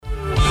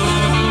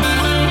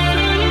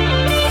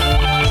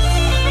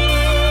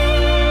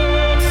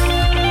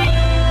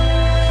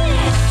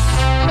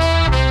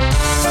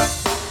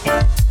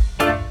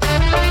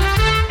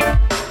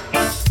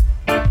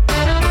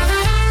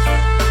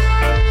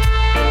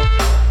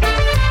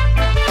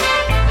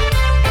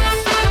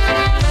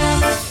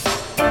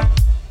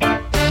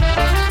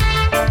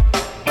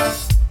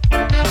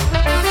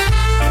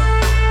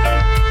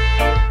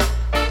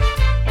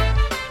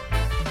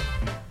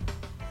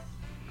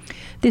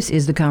This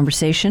is The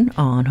Conversation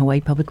on Hawaii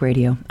Public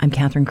Radio. I'm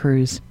Catherine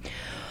Cruz.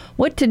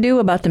 What to do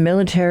about the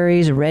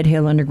military's Red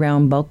Hill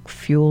Underground Bulk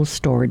Fuel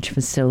Storage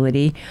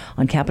Facility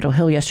on Capitol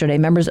Hill yesterday?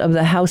 Members of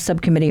the House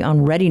Subcommittee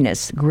on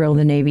Readiness grilled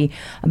the Navy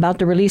about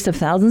the release of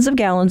thousands of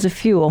gallons of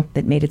fuel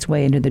that made its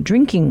way into the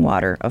drinking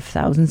water of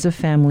thousands of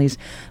families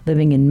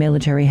living in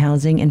military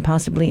housing and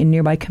possibly in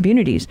nearby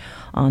communities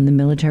on the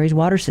military's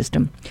water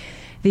system.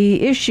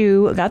 The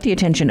issue got the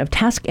attention of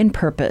Task and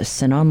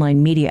Purpose, an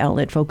online media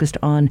outlet focused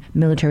on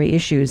military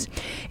issues.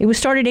 It was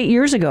started 8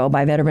 years ago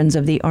by veterans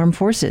of the armed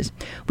forces.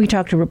 We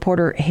talked to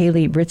reporter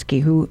Haley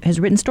Britsky, who has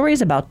written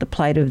stories about the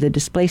plight of the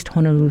displaced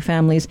Honolulu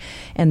families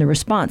and the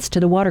response to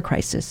the water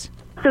crisis.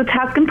 So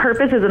Task and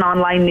Purpose is an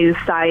online news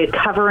site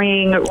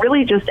covering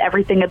really just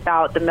everything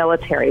about the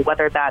military,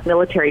 whether that's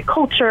military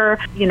culture,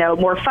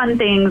 more fun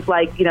things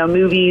like,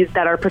 movies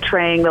that are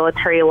portraying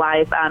military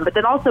life, but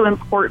then also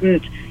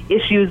important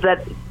issues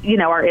that,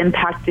 are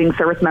impacting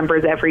service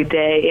members every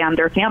day and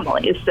their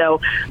families. So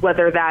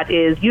whether that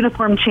is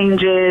uniform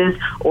changes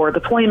or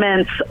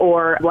deployments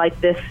or like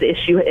this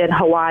issue in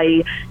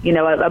Hawaii,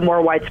 a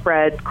more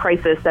widespread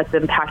crisis that's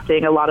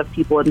impacting a lot of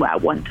people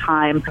at one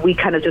time. We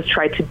kind of just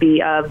try to be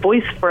a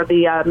voice for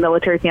the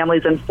military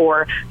families and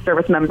for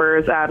service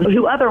members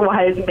who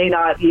otherwise may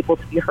not be able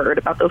to be heard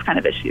about those kind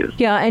of issues.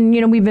 Yeah,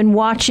 and, we've been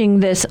watching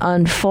this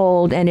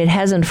unfold, and it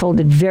has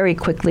unfolded very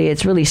quickly.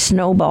 It's really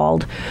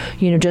snowballed,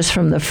 just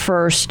from the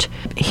first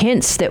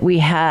hints that we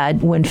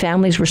had when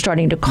families were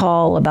starting to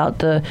call about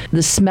the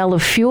smell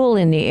of fuel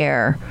in the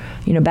air,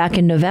 back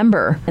in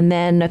November. And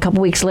then a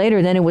couple weeks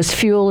later, then it was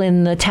fuel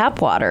in the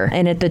tap water.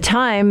 And at the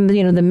time,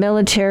 the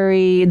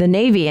military, the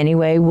Navy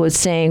anyway, was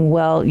saying,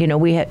 well,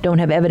 we don't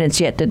have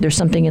evidence yet that there's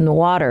something in the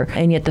water.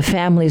 And yet the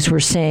families were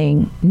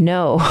saying,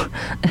 no,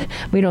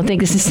 we don't think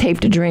this is safe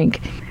to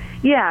drink.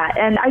 Yeah,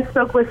 and I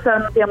spoke with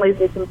some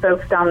families and some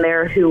folks down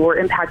there who were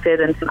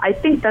impacted, and I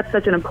think that's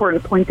such an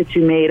important point that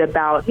you made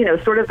about,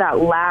 sort of that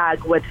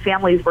lag, what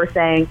families were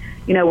saying,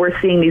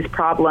 we're seeing these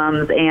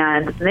problems,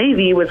 and the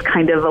Navy was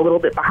kind of a little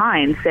bit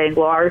behind, saying,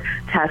 well, our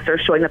tests are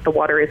showing that the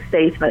water is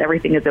safe, that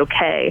everything is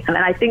okay. And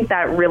I think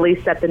that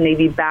really set the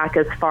Navy back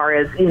as far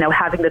as,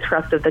 having the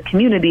trust of the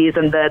communities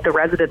and the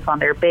residents on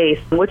their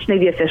base, which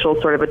Navy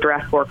officials sort of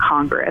addressed for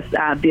Congress,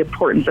 the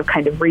importance of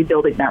kind of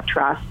rebuilding that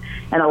trust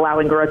and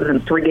allowing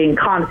residents to regain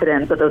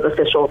confidence that those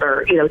officials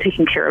are,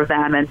 taking care of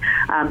them and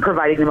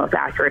providing the most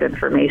accurate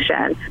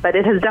information. But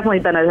it has definitely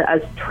been a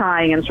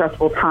trying and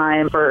stressful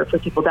time for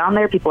people down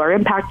there. People are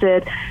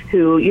impacted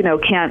who,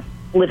 can't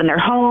live in their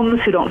homes,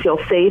 who don't feel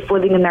safe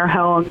living in their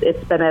homes.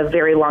 It's been a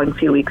very long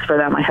few weeks for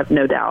them, I have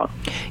no doubt.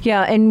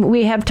 Yeah, and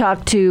we have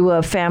talked to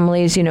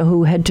families,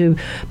 who had to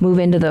move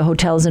into the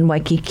hotels in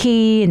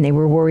Waikiki, and they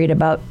were worried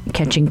about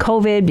catching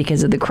COVID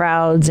because of the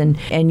crowds,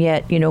 and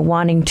yet,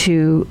 wanting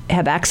to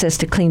have access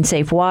to clean,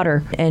 safe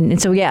water.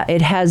 And so, yeah,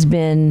 it has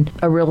been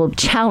a real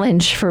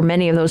challenge for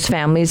many of those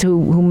families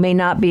who may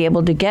not be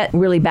able to get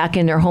really back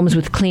in their homes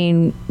with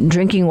clean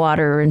drinking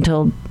water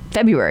until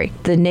February.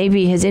 The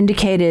Navy has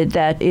indicated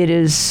that it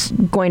is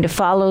going to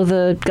follow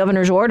the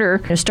governor's order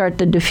to start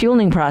the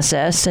defueling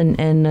process, and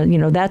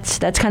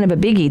that's kind of a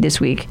biggie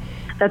this week.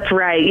 That's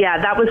right.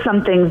 Yeah, that was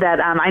something that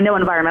I know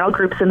environmental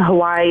groups in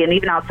Hawaii and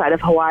even outside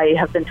of Hawaii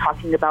have been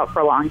talking about for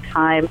a long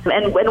time.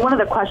 And one of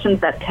the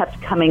questions that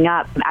kept coming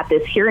up at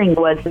this hearing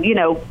was,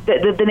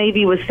 the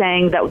Navy was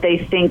saying that they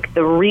think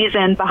the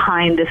reason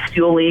behind this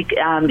fuel leak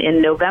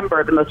in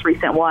November, the most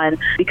recent one,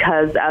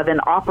 because of an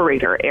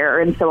operator error.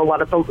 And so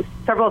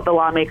several of the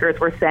lawmakers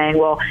were saying,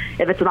 well,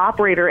 if it's an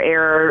operator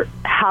error,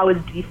 how is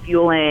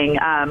defueling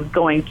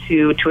going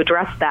to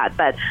address that?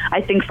 But I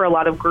think for a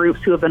lot of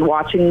groups who have been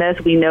watching this,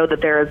 we know that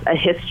there's a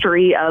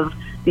history of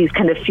these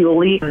kind of fuel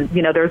leaks.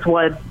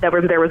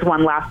 There was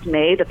one last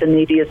May that the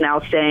Navy is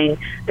now saying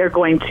they're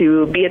going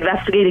to be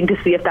investigating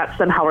to see if that's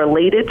somehow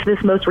related to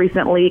this most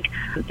recent leak.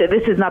 So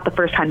this is not the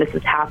first time this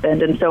has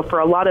happened. And so for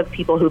a lot of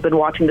people who've been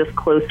watching this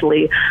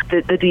closely,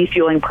 the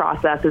defueling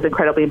process is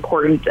incredibly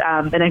important,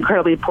 an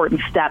incredibly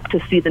important step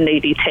to see the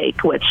Navy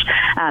take, which,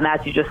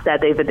 as you just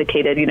said, they've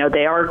indicated,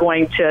 they are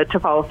going to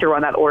follow through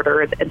on that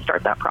order and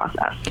start that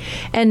process.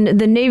 And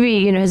the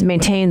Navy, has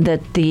maintained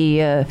that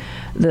the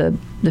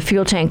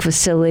fuel tank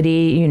facility,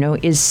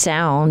 is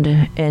sound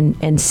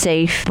and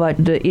safe, but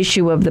the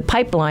issue of the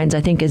pipelines, I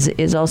think,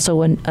 is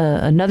also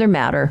another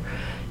matter.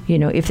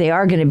 If they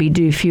are going to be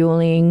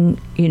defueling,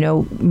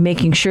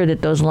 making sure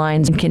that those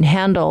lines can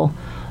handle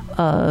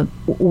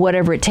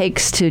whatever it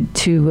takes to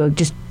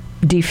just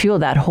defuel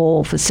that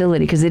whole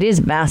facility, because it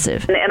is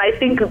massive. And I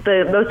think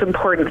the most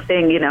important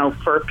thing,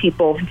 for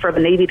the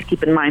Navy to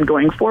keep in mind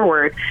going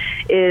forward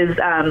is,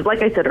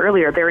 like I said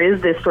earlier, there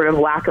is this sort of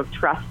lack of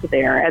trust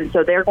there. And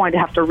so they're going to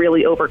have to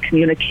really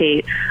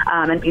over-communicate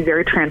and be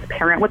very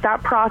transparent with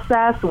that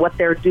process, what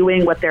they're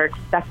doing, what they're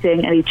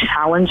expecting, any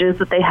challenges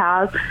that they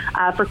have,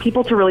 for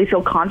people to really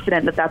feel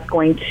confident that that's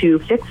going to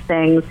fix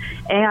things.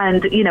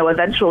 And,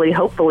 eventually,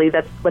 hopefully,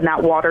 that when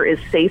that water is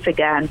safe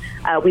again,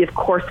 we, of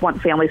course,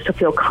 want families to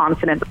feel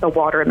confident that the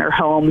water in their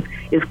homes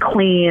is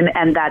clean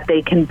and that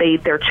they can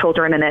bathe their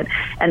children in it.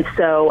 And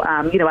so,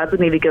 as the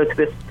Navy goes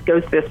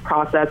through this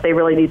process, they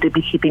really need to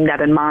be keeping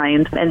that in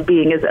mind and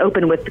being as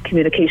open with the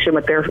communication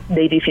with their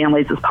Navy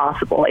families as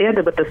possible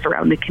and with the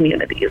surrounding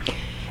communities.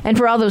 And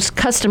for all those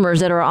customers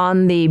that are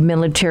on the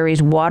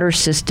military's water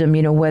system,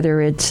 whether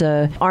it's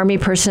Army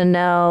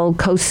personnel,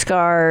 Coast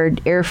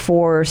Guard, Air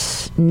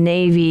Force,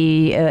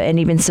 Navy, and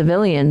even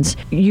civilians,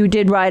 you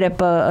did write up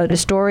a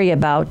story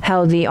about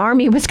how the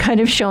Army was kind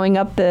of showing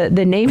up the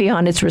Navy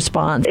on its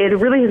response. It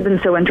really has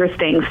been so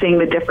interesting seeing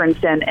the difference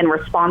in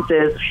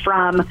responses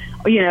from,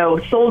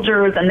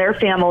 soldiers and their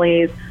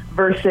families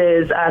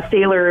versus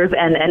sailors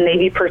and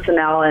Navy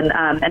personnel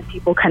and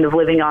people kind of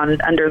living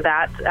under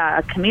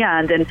that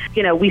command. And,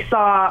 we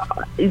saw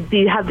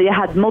they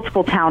had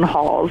multiple town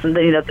halls, and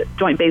the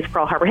Joint Base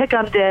Pearl Harbor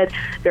Hickam did,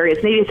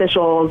 various Navy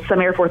officials,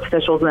 some Air Force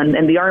officials,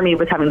 and the Army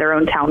was having their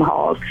own town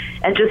halls.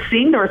 And just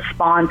seeing the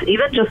response,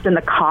 even just in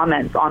the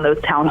comments on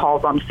those town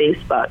halls on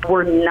Facebook,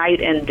 were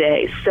night and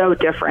day, so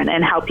different,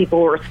 and how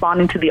people were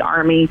responding to the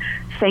Army,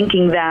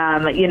 thanking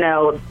them,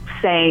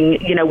 saying,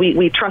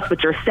 we trust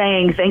what you're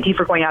saying. Thank you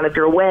for going out of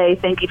your way.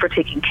 Thank you for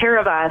taking care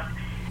of us.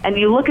 And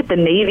you look at the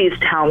Navy's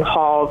town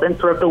halls and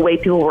sort of the way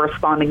people were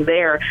responding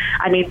there.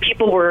 I mean,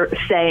 people were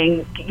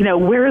saying,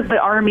 where's the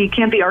Army?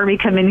 Can't the Army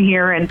come in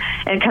here and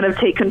kind of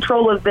take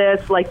control of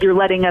this? Like, you're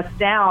letting us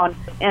down.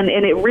 And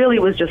it really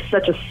was just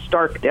such a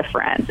stark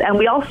difference. And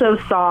we also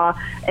saw,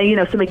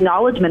 some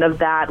acknowledgement of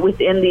that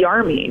within the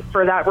Army.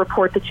 For that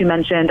report that you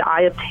mentioned,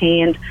 I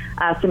obtained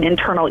some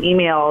internal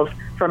emails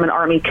from an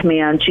Army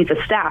Command Chief of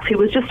Staff who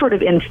was just sort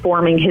of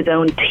informing his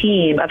own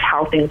team of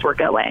how things were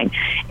going.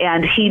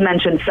 And he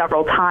mentioned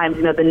several times,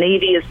 the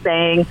Navy is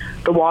saying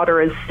the water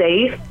is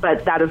safe,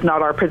 but that is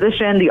not our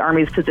position. The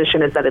Army's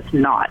position is that it's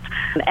not.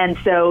 And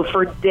so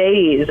for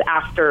days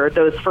after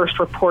those first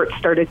reports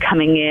started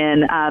coming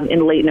in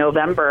late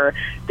November,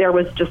 there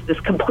was just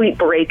this complete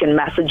break in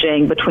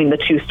messaging between the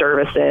two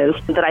services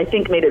that I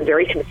think made it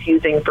very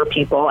confusing for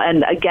people.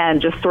 And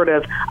again, just sort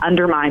of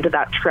undermined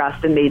that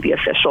trust in Navy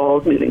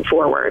officials moving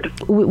forward.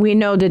 We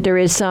know that there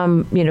is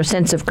some,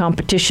 sense of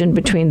competition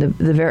between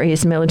the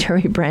various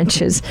military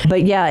branches.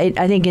 But yeah,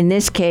 I think in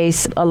this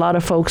case, a lot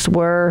of folks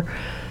were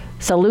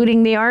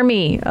saluting the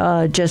Army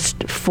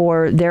just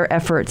for their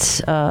efforts,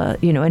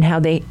 and how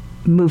they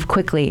move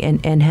quickly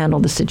and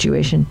handle the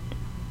situation.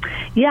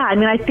 Yeah,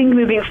 I think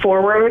moving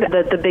forward,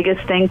 the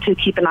biggest thing to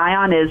keep an eye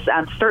on is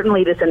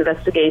certainly this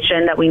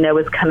investigation that we know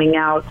is coming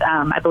out.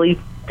 I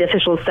believe the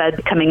officials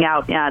said coming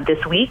out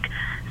this week.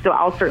 So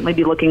I'll certainly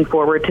be looking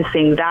forward to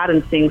seeing that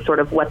and seeing sort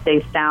of what they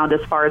found as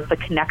far as the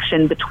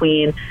connection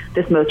between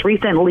this most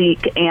recent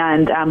leak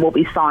and what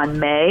we saw in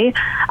May.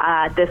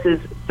 This is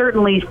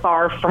certainly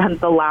far from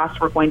the last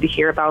we're going to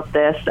hear about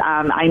this.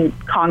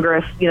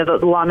 Congress, the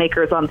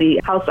lawmakers on the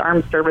House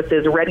Armed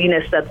Services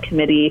Readiness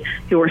Subcommittee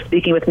who were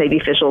speaking with Navy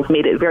officials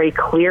made it very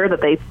clear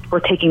that they were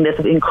taking this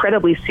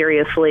incredibly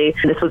seriously.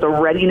 This was a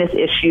readiness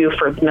issue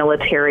for the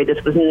military.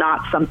 This was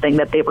not something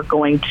that they were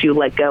going to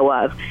let go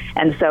of.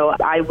 And so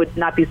I would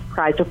not be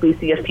surprised if we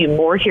see a few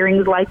more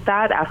hearings like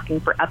that, asking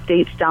for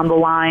updates down the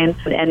line.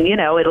 And,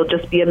 it'll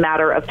just be a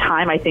matter of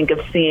time, I think,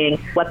 of seeing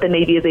what the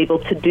Navy is able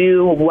to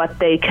do, what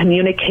they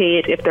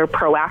communicate, if they're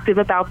proactive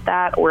about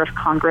that, or if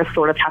Congress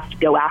sort of has to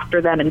go after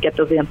them and get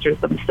those answers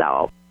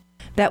themselves.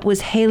 That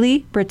was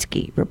Haley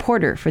Britsky,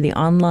 reporter for the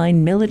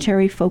online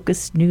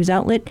military-focused news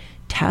outlet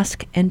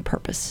Task and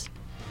Purpose.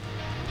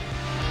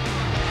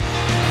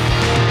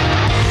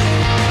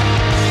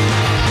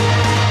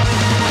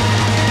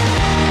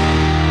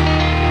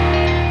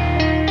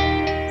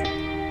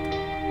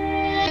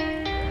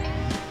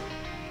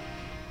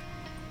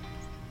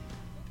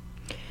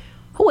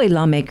 Hawaii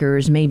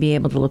lawmakers may be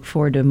able to look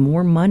forward to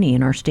more money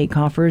in our state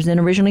coffers than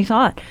originally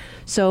thought.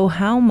 So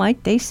how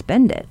might they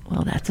spend it?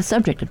 Well, that's the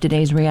subject of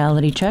today's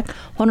reality check.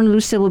 Honolulu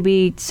Civil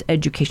Beat's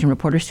education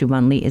reporter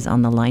Suvan Lee is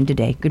on the line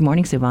today. Good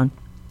morning, Suvan.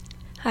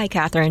 Hi,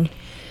 Catherine.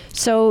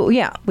 So,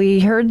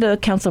 we heard the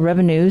council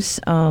revenues,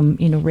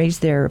 raise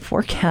their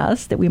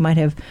forecast that we might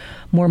have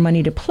more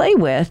money to play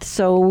with.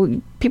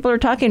 So people are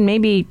talking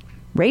maybe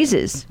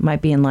raises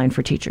might be in line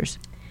for teachers.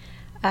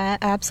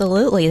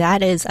 Absolutely.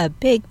 That is a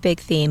big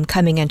theme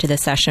coming into the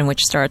session,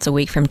 which starts a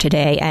week from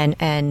today.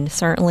 And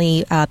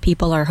certainly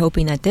people are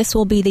hoping that this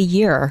will be the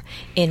year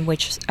in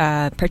which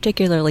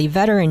particularly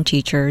veteran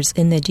teachers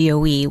in the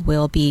DOE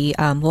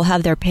will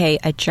have their pay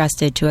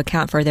adjusted to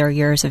account for their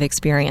years of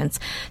experience.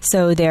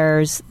 So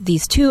there's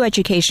these two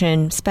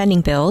education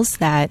spending bills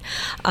that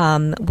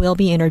will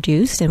be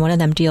introduced, and one of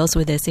them deals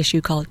with this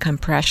issue called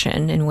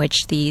compression, in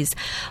which these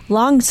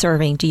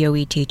long-serving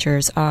DOE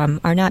teachers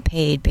are not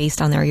paid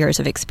based on their years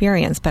of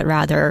experience, but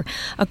rather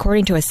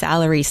according to a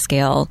salary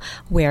scale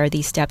where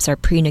these steps are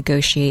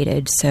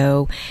pre-negotiated.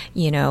 So,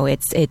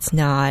 it's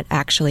not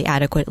actually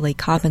adequately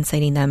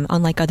compensating them,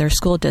 unlike other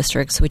school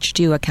districts, which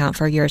do account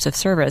for years of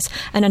service.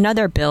 And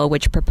another bill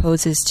which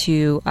proposes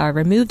to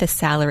remove the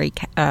salary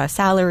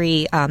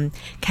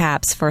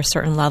caps for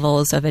certain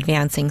levels of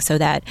advancing so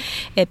that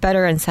it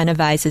better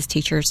incentivizes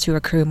teachers to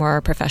accrue more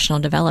professional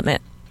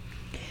development.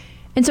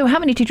 And so how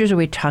many teachers are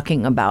we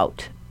talking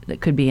about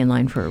that could be in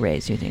line for a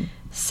raise, you think?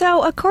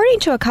 So according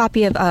to a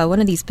copy of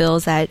one of these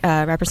bills that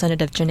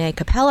Representative Janae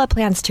Capella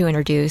plans to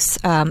introduce,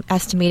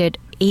 estimated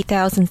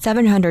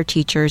 8,700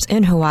 teachers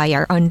in Hawaii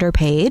are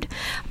underpaid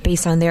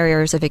based on their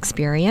years of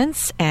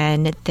experience.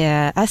 And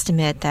the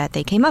estimate that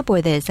they came up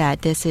with is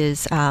that this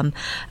is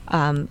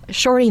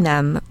shorting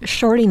them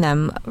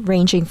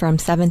ranging from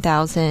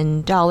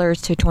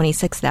 $7,000 to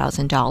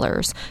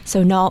 $26,000.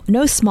 So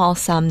no small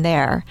sum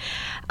there.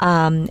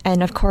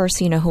 And of course,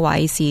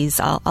 Hawaii sees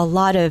a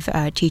lot of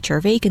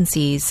teacher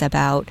vacancies,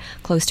 about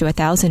close to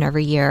 1,000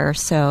 every year.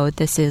 So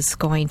this is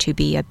going to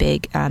be a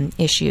big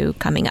issue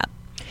coming up.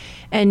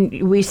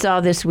 And we saw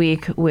this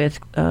week with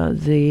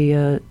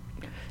the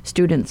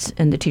students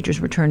and the teachers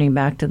returning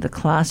back to the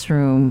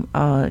classroom,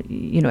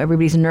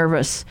 everybody's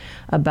nervous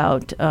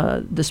about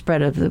the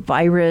spread of the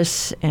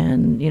virus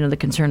and, the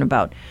concern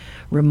about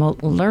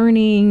remote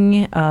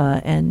learning.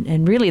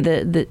 And really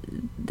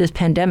this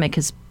pandemic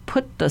has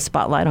put the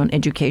spotlight on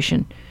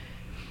education.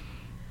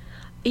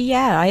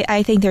 Yeah,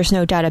 I think there's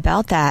no doubt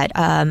about that,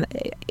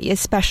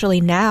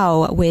 especially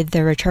now with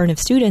the return of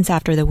students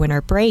after the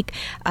winter break.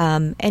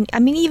 And I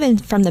mean, even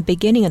from the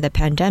beginning of the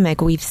pandemic,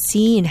 we've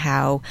seen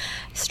how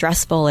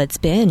stressful it's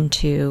been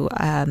to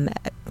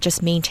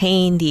just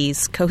maintain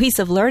these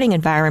cohesive learning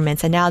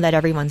environments. And now that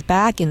everyone's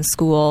back in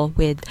school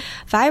with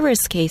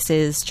virus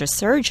cases just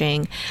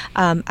surging,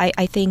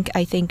 I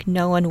think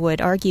no one would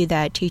argue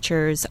that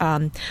teachers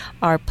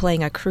are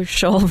playing a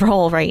crucial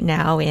role right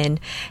now in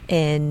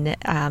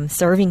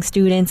serving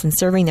students and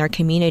serving their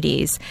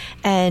communities.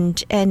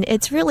 And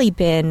it's really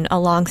been a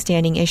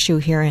longstanding issue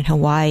here in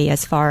Hawaii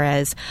as far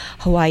as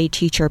Hawaii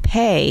teacher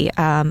pay.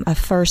 A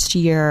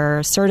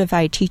first-year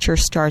certified teacher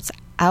starts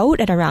out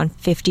at around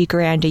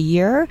 $50,000 a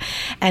year.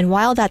 And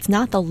while that's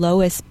not the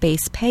lowest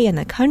base pay in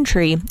the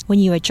country, when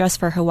you adjust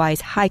for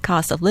Hawaii's high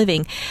cost of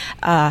living,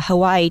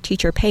 Hawaii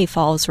teacher pay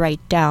falls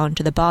right down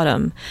to the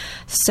bottom.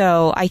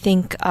 So I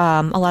think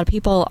a lot of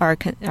people are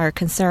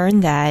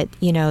concerned that,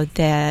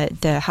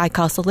 the high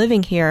cost of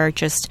living here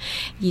just,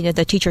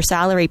 the teacher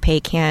salary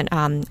pay can't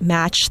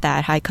match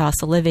that high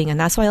cost of living. And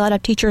that's why a lot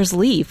of teachers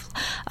leave.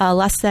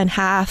 Less than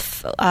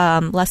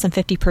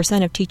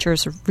 50% of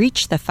teachers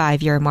reach the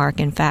 5-year mark,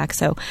 in fact.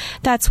 So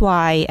that's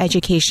why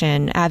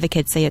education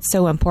advocates say it's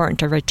so important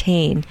to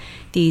retain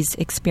these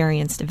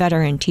experienced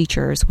veteran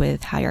teachers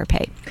with higher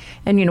pay.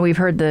 And, we've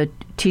heard the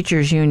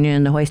teachers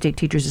union, the Hawaii State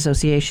Teachers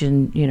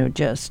Association,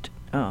 just,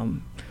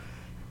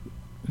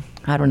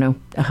 I don't know,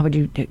 how would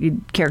you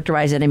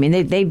characterize it? I mean,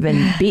 they've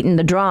been beating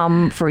the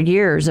drum for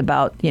years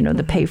about,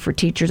 the pay for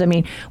teachers. I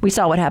mean, we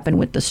saw what happened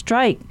with the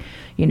strike,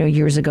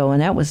 years ago,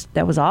 and that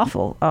was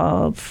awful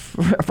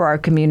for our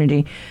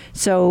community.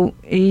 So,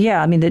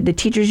 yeah, I mean, the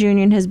teachers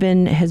union has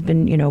been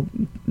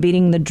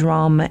beating the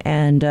drum,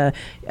 and the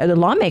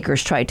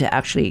lawmakers tried to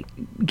actually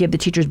give the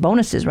teachers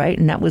bonuses, right?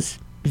 And that was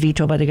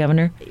vetoed by the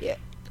governor.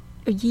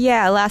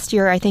 Yeah, last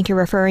year I think you're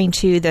referring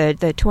to the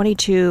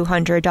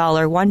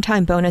 $2,200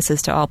 one-time bonuses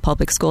to all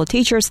public school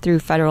teachers through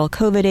federal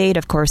COVID aid.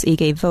 Of course,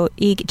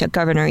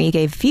 Governor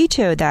Ige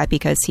vetoed that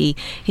because he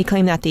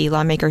claimed that the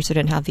lawmakers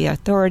didn't have the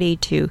authority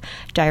to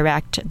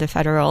direct the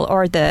federal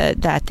or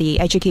that the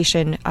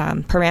education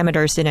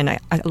parameters didn't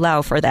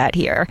allow for that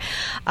here.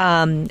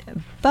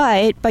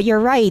 But you're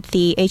right,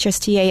 the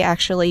HSTA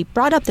actually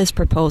brought up this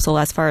proposal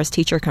as far as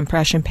teacher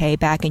compression pay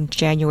back in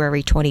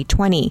January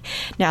 2020.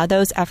 Now,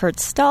 those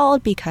efforts stalled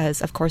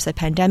because, of course, the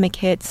pandemic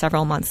hit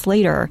several months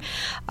later.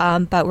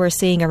 But we're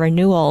seeing a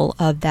renewal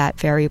of that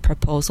very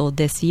proposal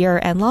this year.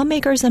 And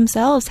lawmakers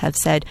themselves have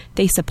said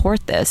they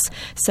support this.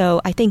 So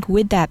I think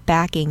with that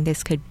backing,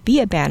 this could be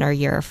a banner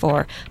year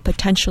for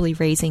potentially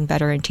raising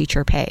veteran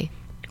teacher pay.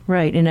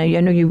 Right. And I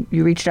know you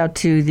reached out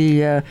to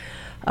the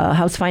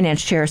House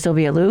Finance Chair,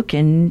 Sylvia Luke,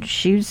 and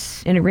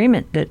she's in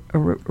agreement that a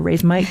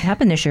raise might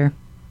happen this year.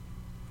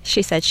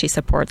 She said she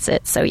supports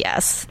it. So,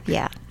 yes.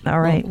 Yeah.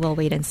 All right. We'll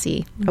wait and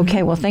see.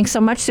 Okay. Well, thanks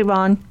so much,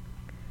 Subhan.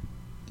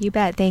 You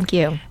bet. Thank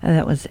you.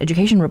 That was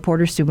education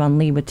reporter Subhan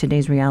Lee with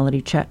today's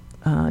Reality Check.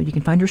 You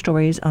can find her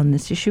stories on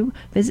this issue.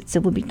 Visit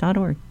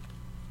civilbeat.org.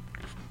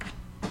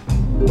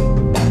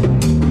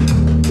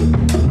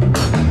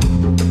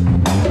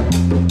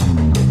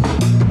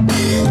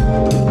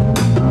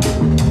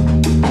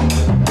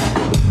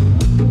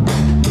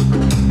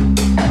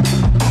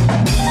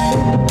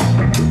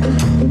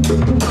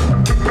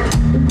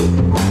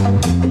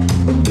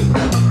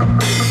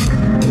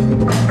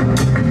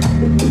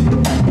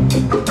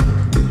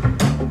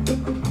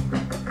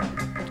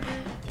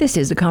 This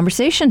is The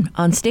Conversation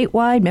on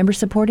statewide,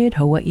 member-supported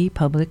Hawaii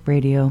Public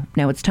Radio.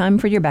 Now it's time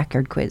for your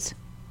backyard quiz.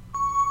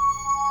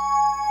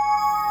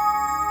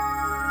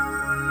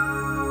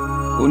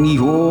 Oni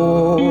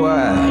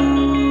hoa,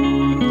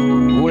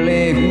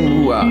 ole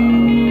hua,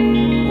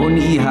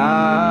 oni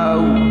hau,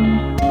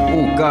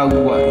 o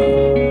kauai,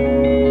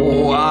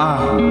 o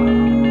ahu,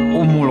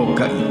 o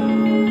molokai,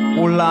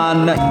 o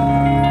lanai,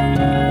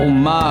 o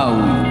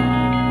maui,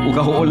 o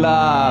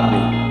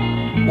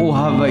kaho'olawe, o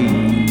Hawaii.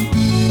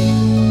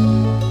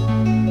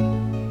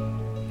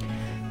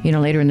 You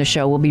know, later in the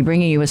show, we'll be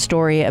bringing you a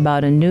story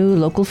about a new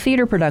local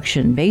theater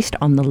production based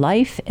on the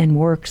life and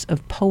works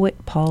of poet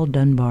Paul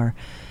Dunbar.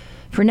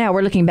 For now,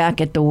 we're looking back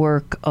at the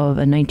work of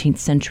a 19th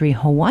century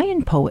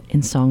Hawaiian poet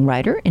and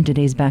songwriter in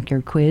today's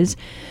Backyard Quiz.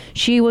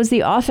 She was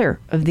the author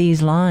of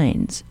these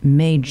lines: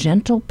 "May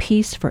gentle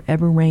peace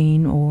forever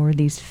reign o'er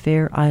these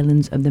fair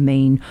islands of the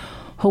main,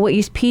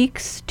 Hawaii's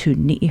peaks to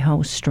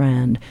Ni'ihau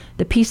strand,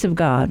 the peace of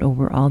God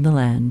over all the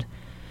land."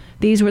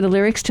 These were the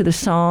lyrics to the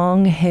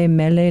song He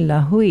Mele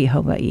Lahui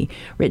Hawaii,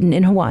 written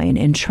in Hawaiian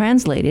and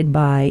translated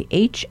by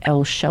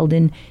H.L.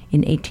 Sheldon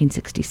in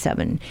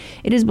 1867.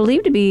 It is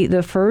believed to be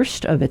the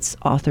first of its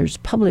author's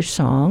published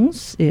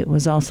songs. It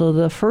was also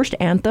the first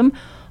anthem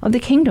of the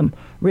kingdom,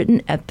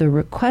 written at the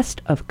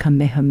request of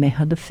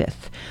Kamehameha V.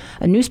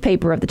 A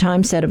newspaper of the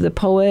time said of the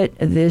poet,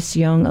 "This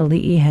young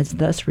ali'i has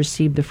thus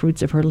received the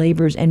fruits of her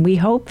labors, and we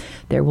hope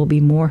there will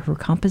be more of her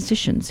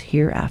compositions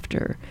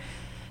hereafter."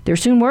 There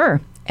soon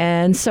were.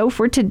 And so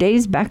for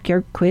today's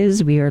Backyard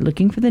Quiz, we are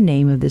looking for the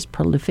name of this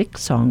prolific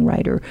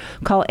songwriter.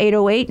 Call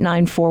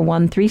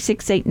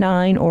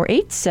 808-941-3689 or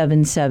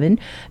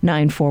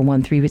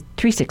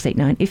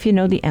 877-941-3689 if you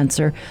know the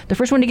answer. The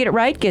first one to get it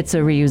right gets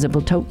a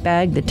reusable tote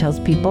bag that tells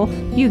people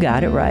you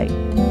got it right.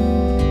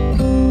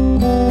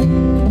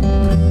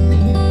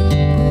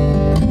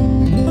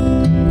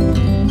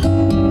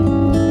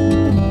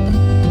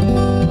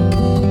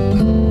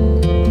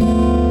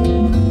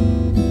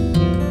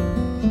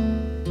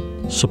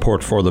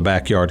 Support for the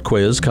Backyard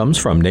Quiz comes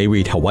from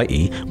NAREIT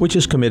Hawaii, which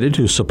is committed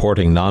to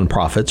supporting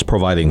nonprofits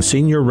providing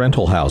senior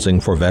rental housing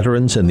for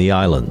veterans in the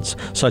islands,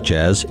 such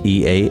as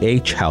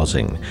EAH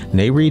Housing.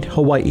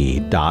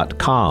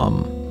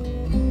 NAREITHawaii.com.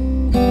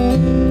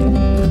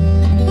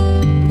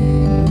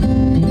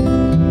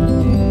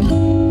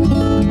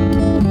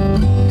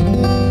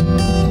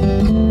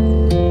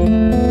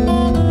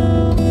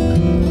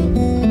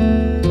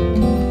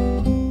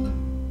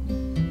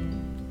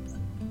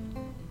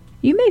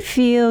 You may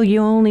feel you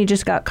only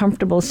just got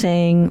comfortable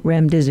saying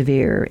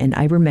remdesivir and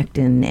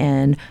ivermectin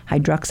and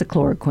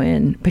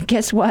hydroxychloroquine. But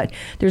guess what?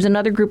 There's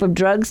another group of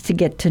drugs to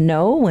get to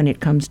know when it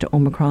comes to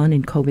Omicron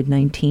and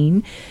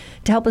COVID-19.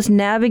 To help us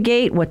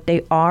navigate what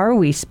they are,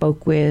 we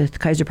spoke with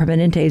Kaiser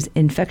Permanente's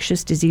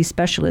infectious disease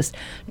specialist,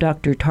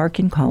 Dr.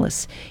 Tarkin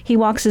Collis. He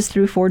walks us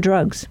through 4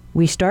 drugs.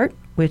 We start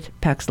with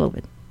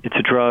Paxlovid. It's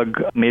a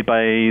drug made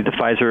by the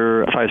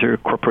Pfizer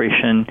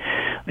Corporation.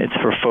 It's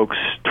for folks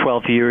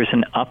 12 years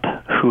and up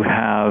who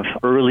have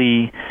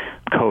early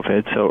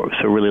COVID, so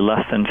really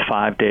less than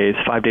 5 days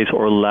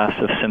or less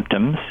of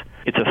symptoms.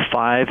 It's a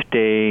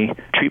 5-day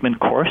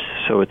treatment course,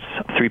 so it's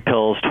 3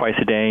 pills twice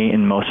a day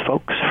in most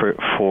folks.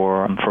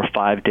 For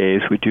 5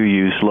 days, we do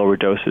use lower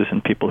doses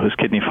in people whose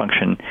kidney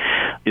function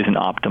isn't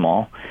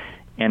optimal.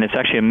 And it's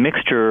actually a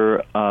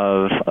mixture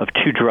of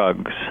 2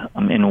 drugs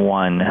in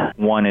one.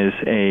 One is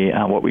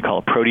what we call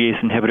a protease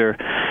inhibitor,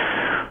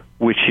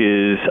 which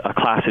is a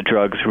class of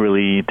drugs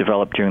really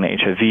developed during the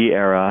HIV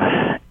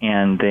era,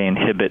 and they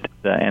inhibit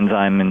the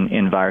enzyme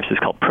in viruses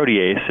called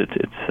protease.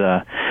 It's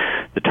the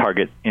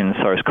target in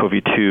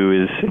SARS-CoV-2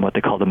 is what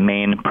they call the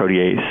main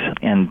protease,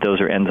 and those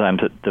are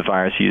enzymes that the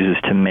virus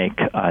uses to make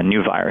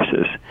new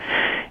viruses.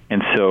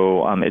 And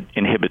so it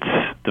inhibits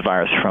the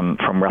virus from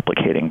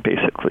replicating,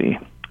 basically.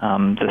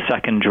 The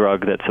second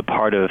drug that's a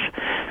part of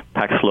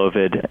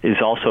Paxlovid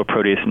is also a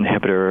protease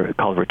inhibitor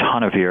called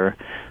ritonavir,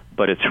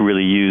 but it's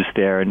really used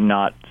there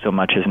not so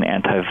much as an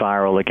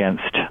antiviral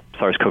against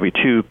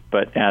SARS-CoV-2,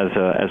 but as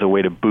a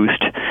way to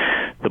boost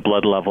the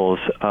blood levels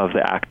of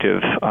the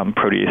active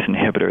protease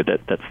inhibitor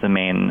that's the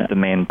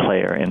main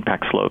player in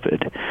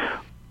Paxlovid.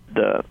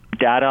 The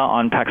data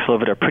on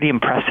Paxlovid are pretty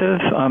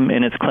impressive.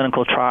 In its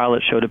clinical trial,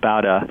 it showed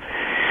about an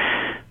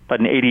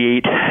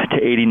 88 to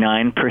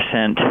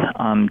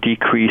 89%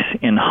 decrease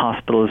in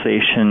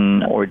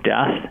hospitalization or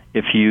death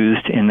if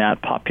used in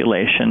that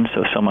population.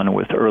 So someone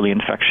with early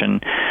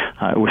infection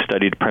was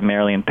studied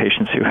primarily in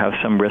patients who have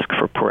some risk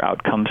for poor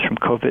outcomes from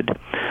COVID.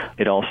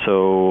 It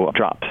also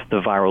drops the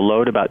viral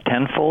load about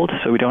tenfold,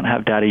 so we don't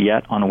have data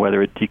yet on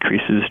whether it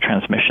decreases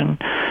transmission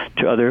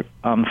to other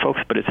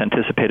folks, but it's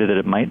anticipated that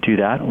it might do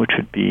that, which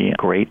would be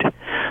great.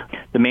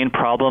 The main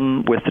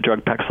problem with the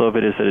drug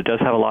Paxlovid is that it does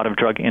have a lot of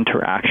drug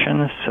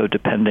interactions, so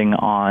depending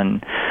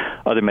on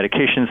other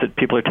medications that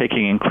people are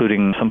taking,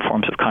 including some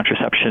forms of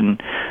contraception,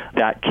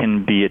 that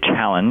can be a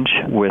challenge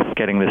with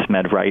getting this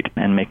med right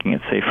and making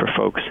it safe for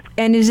folks.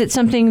 And is it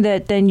something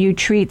that then you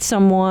treat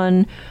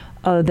someone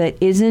that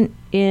isn't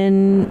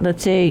in,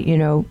 let's say,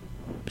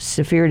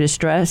 severe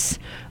distress,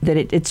 that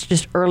it's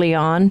just early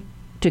on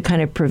to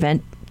kind of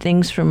prevent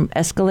things from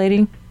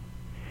escalating?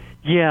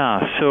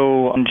 Yeah,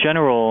 so in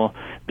general,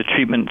 the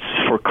treatments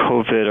for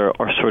COVID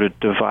are sort of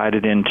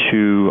divided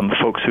into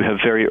folks who have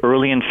very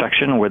early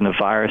infection when the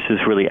virus is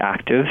really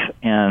active,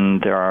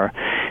 and there are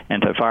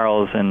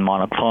antivirals and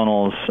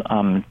monoclonals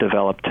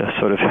developed to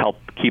sort of help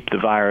keep the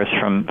virus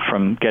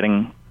from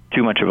getting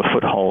too much of a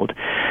foothold.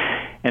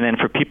 And then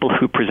for people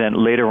who present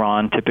later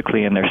on,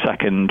 typically in their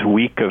second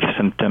week of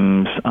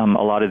symptoms, a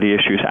lot of the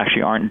issues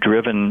actually aren't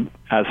driven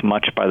as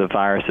much by the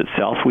virus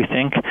itself, we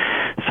think,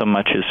 so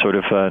much as sort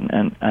of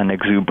an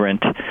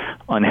exuberant,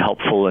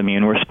 unhelpful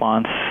immune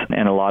response.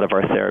 And a lot of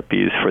our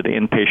therapies for the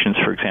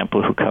inpatients, for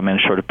example, who come in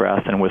short of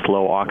breath and with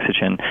low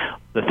oxygen,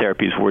 the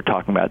therapies we're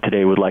talking about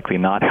today would likely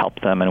not help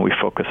them, and we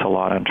focus a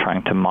lot on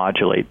trying to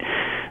modulate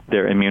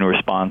their immune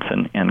response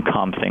and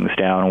calm things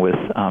down with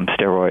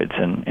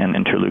steroids and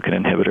interleukin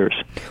inhibitors.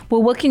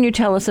 Well, what can you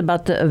tell us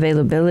about the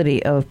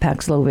availability of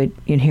Paxlovid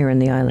here in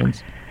the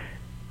islands?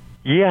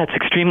 Yeah, it's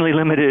extremely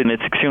limited, and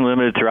it's extremely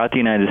limited throughout the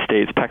United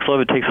States.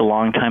 Paxlovid takes a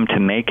long time to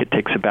make. It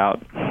takes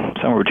about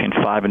somewhere between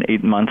 5 and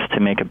 8 months to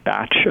make a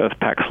batch of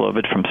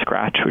Paxlovid from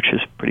scratch, which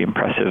is pretty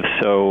impressive.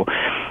 So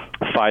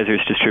Pfizer's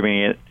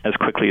distributing it as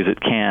quickly as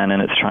it can,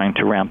 and it's trying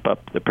to ramp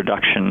up the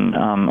production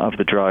of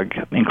the drug,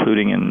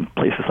 including in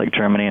places like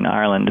Germany and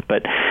Ireland.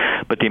 But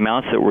the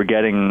amounts that we're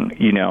getting,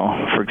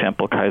 for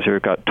example,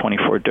 Kaiser got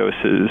 24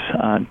 doses,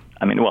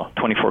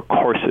 24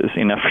 courses,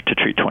 enough to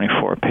treat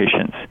 24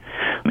 patients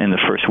in the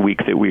first week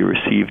that we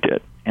received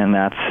it, and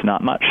that's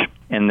not much.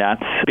 And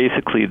that's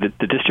basically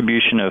the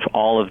distribution of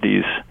all of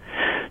these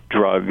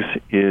drugs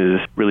is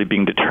really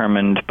being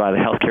determined by the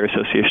Healthcare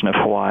Association of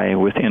Hawaii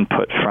with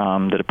input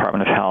from the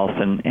Department of Health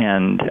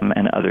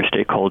and other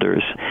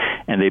stakeholders.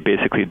 And they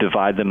basically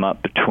divide them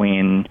up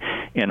between,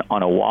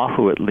 on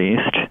Oahu at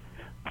least,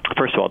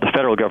 first of all, the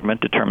federal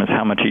government determines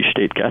how much each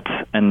state gets,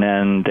 and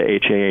then the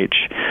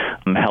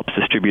HAH helps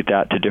distribute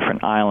that to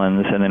different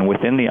islands. And then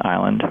within the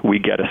island, we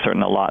get a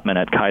certain allotment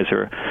at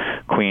Kaiser,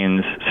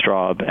 Queens,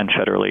 Straub, and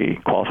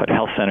federally qualified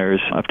health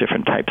centers of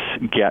different types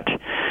get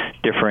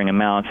differing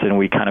amounts, and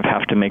we kind of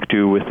have to make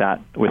do with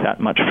that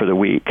much for the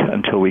week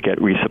until we get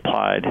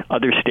resupplied.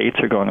 Other states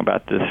are going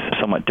about this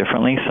somewhat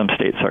differently. Some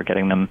states are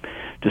getting them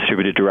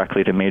distributed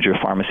directly to major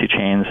pharmacy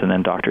chains, and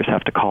then doctors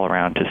have to call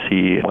around to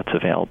see what's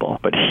available.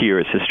 But here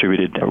it's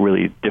distributed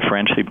really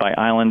differentially by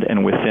island,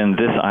 and within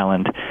this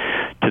island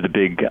to the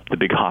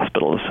big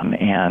hospitals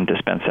and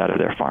dispensed out of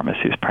their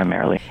pharmacies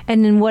primarily.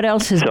 And then what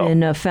else has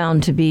been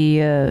found to be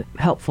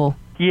helpful?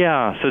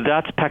 Yeah, so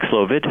that's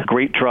Paxlovid,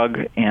 great drug,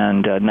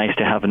 and nice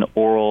to have an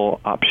oral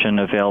option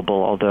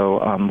available,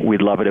 although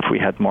we'd love it if we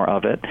had more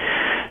of it.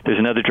 There's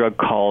another drug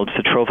called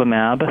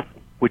sotrovimab,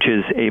 which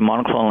is a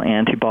monoclonal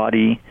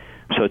antibody.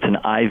 So it's an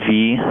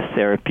IV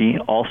therapy,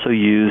 also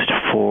used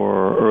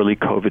for early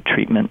COVID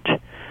treatment.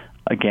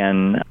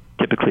 Again,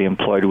 typically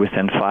employed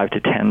within 5 to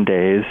 10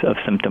 days of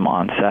symptom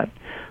onset.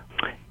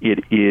 It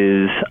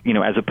is,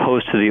 as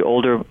opposed to the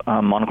older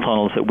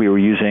monoclonals that we were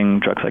using,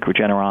 drugs like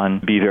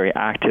Regeneron, be very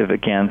active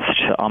against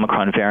the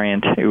Omicron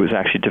variant. It was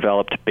actually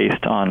developed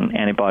based on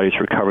antibodies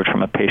recovered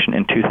from a patient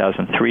in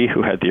 2003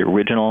 who had the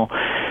original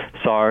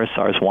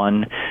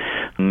SARS-1,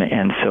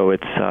 and so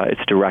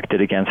it's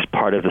directed against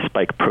part of the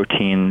spike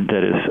protein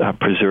that is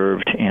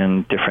preserved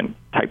in different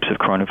types of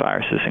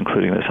coronaviruses,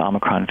 including this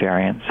Omicron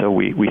variant. So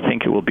we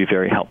think it will be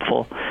very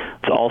helpful.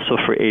 It's also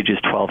for ages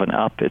 12 and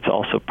up. It's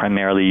also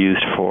primarily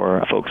used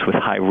for folks with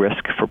high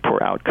risk for poor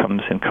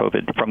outcomes from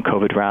COVID,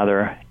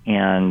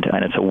 and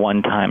it's a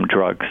one-time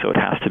drug, so it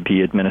has to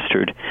be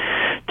administered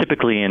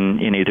typically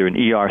in either an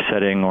ER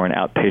setting or an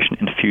outpatient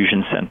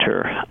infusion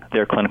center.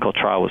 Their clinical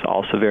trial was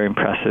also very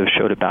impressive,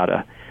 showed about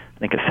a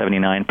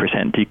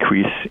 79%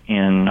 decrease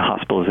in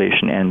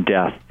hospitalization and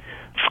death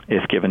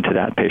if given to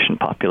that patient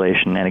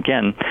population. And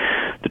again,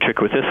 the trick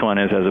with this one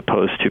is, as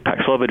opposed to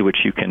Paxlovid, which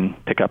you can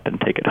pick up and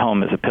take it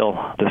home as a pill,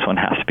 this one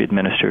has to be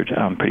administered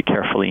pretty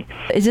carefully.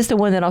 Is this the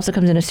one that also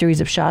comes in a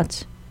series of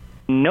shots?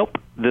 Nope.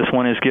 This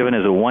one is given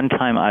as a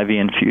one-time IV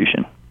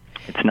infusion.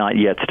 It's not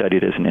yet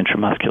studied as an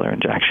intramuscular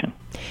injection.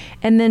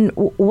 And then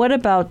what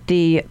about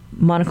the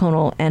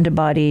monoclonal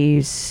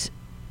antibodies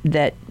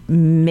that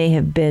may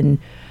have been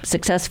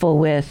successful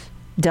with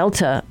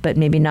Delta, but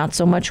maybe not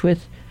so much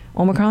with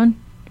Omicron?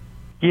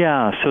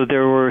 Yeah, so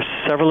there were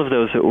several of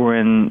those that were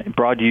in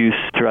broad use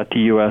throughout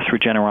the U.S.,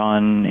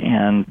 Regeneron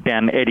and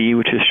BAM-EDI,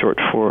 which is short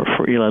for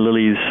Eli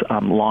Lilly's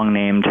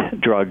long-named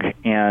drug.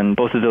 And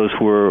both of those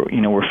were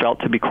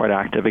felt to be quite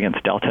active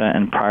against Delta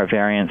and prior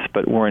variants,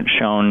 but weren't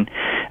shown,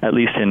 at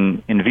least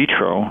in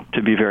vitro,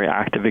 to be very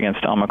active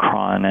against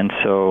Omicron. And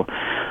so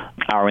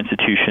our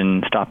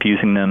institution stopped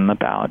using them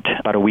about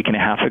a week and a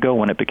half ago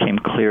when it became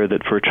clear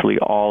that virtually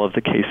all of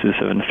the cases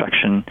of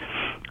infection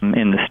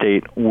in the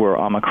state were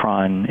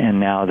Omicron, and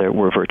now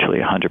we're virtually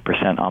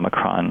 100%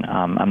 Omicron.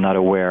 I'm not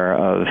aware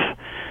of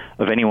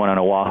anyone on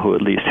Oahu,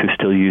 at least, who's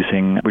still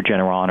using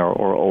Regeneron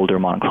or older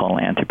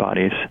monoclonal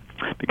antibodies,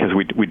 because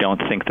we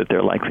don't think that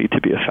they're likely to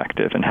be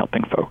effective in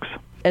helping folks.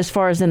 As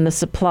far as in the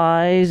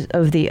supplies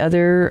of the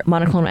other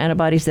monoclonal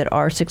antibodies that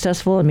are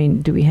successful,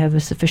 do we have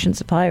a sufficient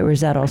supply, or is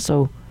that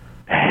also...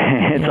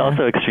 It's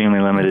also extremely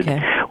limited.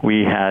 Okay.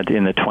 We had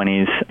in the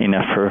 20s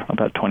enough for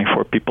about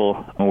 24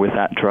 people with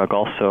that drug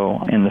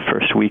also in the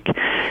first week.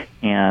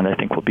 And I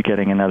think we'll be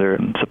getting another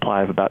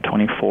supply of about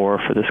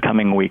 24 for this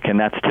coming week. And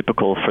that's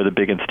typical for the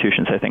big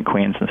institutions. I think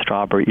Queens and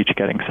Strawberry each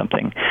getting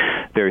something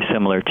very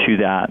similar to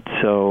that.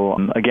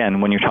 So,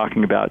 again, when you're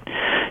talking about,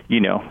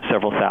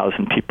 several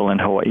thousand people in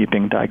Hawaii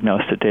being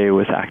diagnosed a day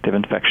with active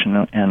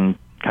infection, and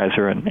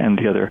Kaiser and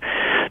the other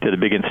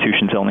big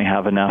institutions only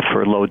have enough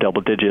for low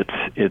double digits.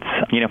 It's,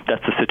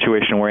 that's the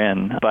situation we're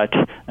in. But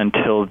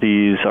until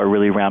these are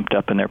really ramped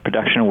up in their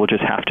production, we'll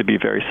just have to be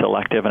very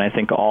selective. And I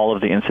think all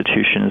of the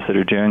institutions that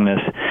are doing this,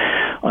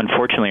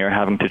 unfortunately, are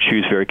having to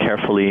choose very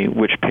carefully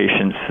which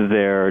patients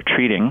they're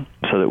treating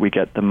so that we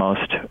get the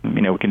most,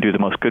 we can do the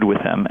most good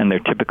with them. And they're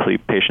typically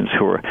patients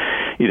who are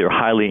either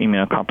highly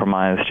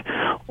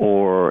immunocompromised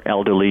or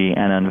elderly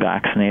and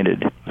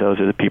unvaccinated. Those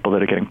are the people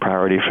that are getting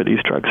priority for these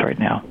drugs right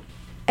now.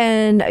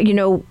 And,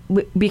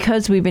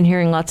 because we've been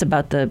hearing lots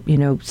about the,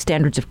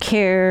 standards of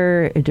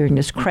care during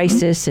this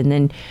crisis, and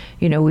then,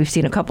 we've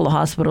seen a couple of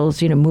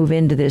hospitals, move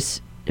into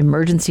this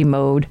emergency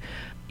mode,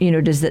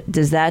 does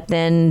that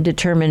then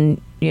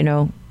determine,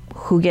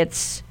 who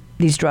gets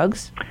these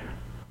drugs?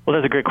 Well,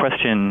 that's a great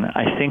question.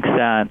 I think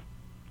that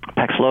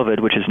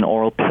Paxlovid, which is an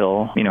oral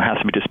pill, has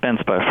to be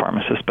dispensed by a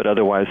pharmacist, but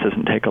otherwise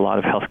doesn't take a lot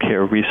of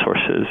healthcare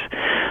resources.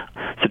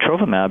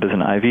 Sotrovimab is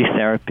an IV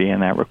therapy,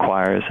 and that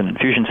requires an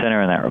infusion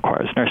center, and that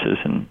requires nurses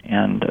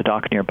and a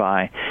doc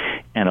nearby.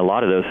 And a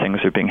lot of those things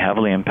are being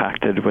heavily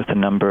impacted with the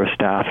number of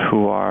staff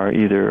who are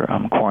either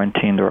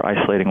quarantined or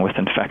isolating with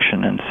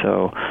infection. And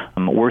so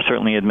we're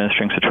certainly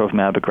administering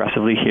Sotrovimab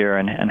aggressively here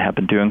and have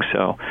been doing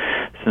so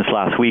since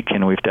last week,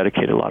 and we've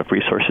dedicated a lot of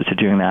resources to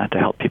doing that to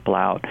help people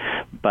out.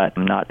 But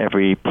not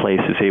every place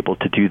is able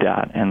to do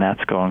that, and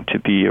that's going to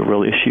be a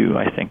real issue,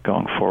 I think,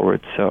 going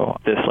forward. So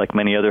this, like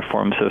many other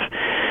forms of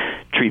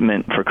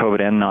treatment for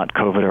COVID and not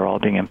COVID, are all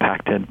being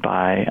impacted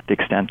by the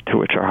extent to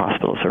which our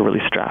hospitals are really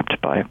strapped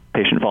by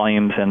patient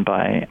volumes and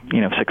by,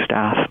 sick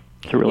staff.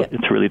 It's a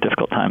really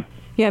difficult time.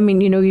 Yeah,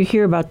 you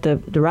hear about the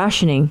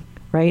rationing,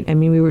 right?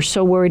 We were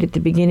so worried at the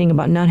beginning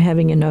about not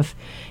having enough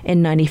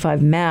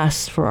N95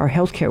 masks for our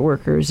healthcare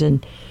workers,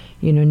 and,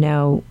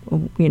 now,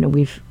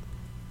 we've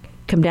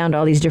come down to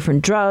all these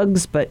different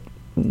drugs, but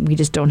we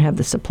just don't have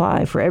the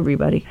supply for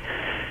everybody.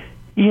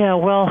 Yeah,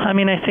 well, I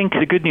think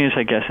the good news,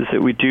 I guess, is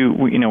that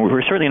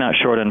we're certainly not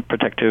short on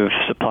protective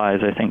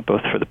supplies, I think,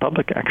 both for the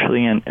public,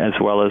 actually, and as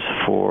well as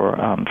for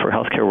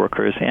healthcare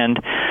workers. And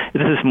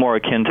this is more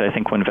akin to, I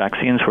think, when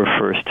vaccines were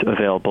first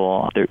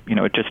available.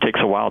 It just takes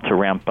a while to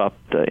ramp up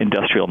the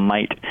industrial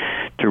might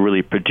to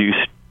really produce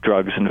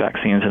drugs and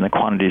vaccines in the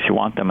quantities you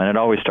want them, and it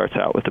always starts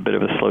out with a bit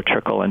of a slow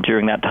trickle. And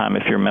during that time,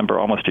 if you remember,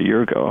 almost a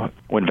year ago,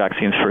 when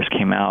vaccines first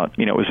came out,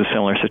 it was a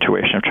similar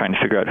situation of trying to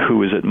figure out who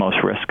was at most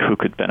risk, who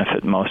could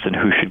benefit most, and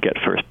who should get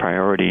first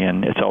priority.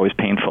 And it's always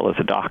painful as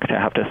a doc to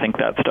have to think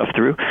that stuff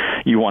through.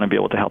 You want to be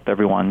able to help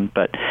everyone,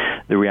 but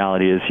the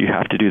reality is you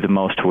have to do the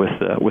most with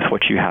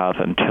what you have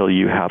until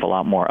you have a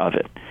lot more of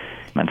it.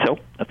 And so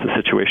that's the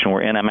situation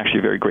we're in. I'm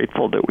actually very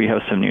grateful that we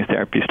have some new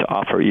therapies to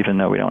offer, even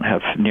though we don't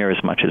have near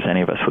as much as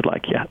any of us would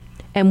like yet.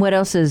 And what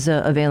else is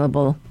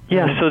available?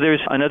 Yeah, so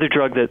there's another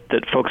drug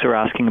that folks are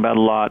asking about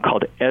a lot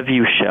called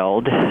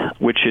Evusheld,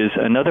 which is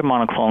another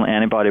monoclonal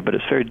antibody, but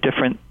it's very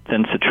different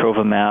than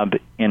Sotrovimab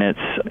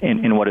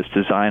in what it's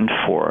designed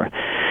for.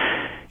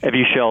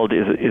 Evusheld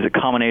is a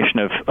combination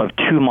of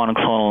two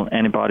monoclonal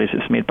antibodies.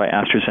 It's made by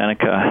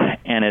AstraZeneca,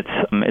 and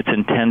it's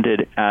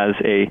intended as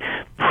a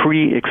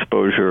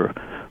pre-exposure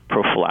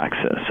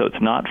prophylaxis. So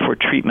it's not for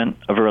treatment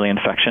of early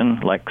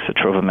infection like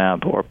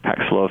Sotrovimab or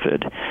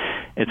Paxlovid.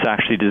 It's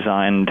actually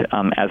designed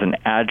as an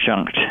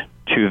adjunct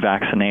to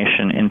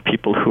vaccination in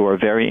people who are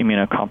very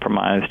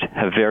immunocompromised,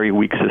 have very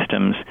weak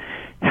systems,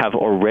 have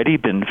already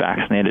been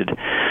vaccinated,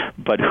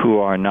 but who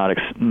are not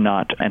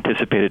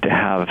anticipated to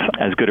have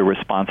as good a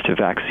response to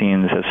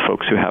vaccines as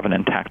folks who have an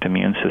intact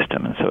immune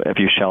system. And so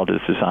Evusheld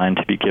is designed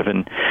to be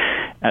given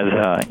as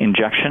an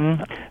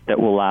injection that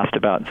will last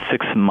about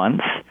 6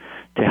 months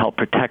to help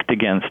protect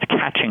against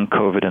catching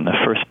COVID in the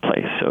first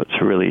place. So it's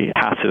a really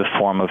passive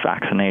form of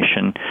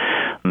vaccination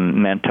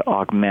meant to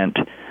augment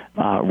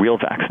real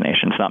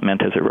vaccination. It's not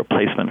meant as a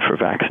replacement for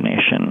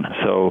vaccination.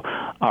 So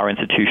our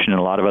institution and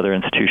a lot of other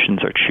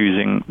institutions are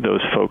choosing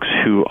those folks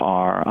who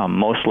are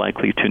most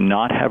likely to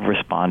not have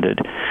responded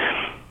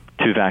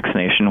to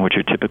vaccination, which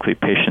are typically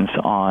patients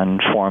on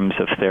forms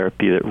of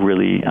therapy that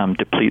really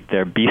deplete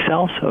their B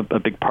cells, a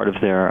big part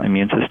of their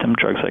immune system,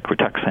 drugs like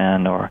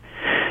Rituxan or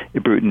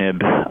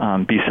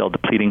ibrutinib, B cell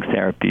depleting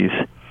therapies.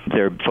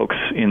 There are folks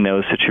in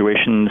those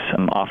situations,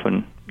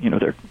 often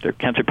they're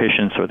cancer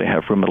patients or they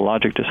have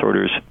rheumatologic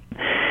disorders,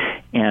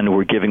 and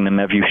we're giving them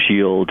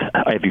Evusheld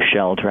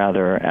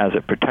as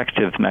a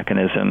protective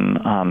mechanism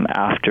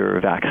after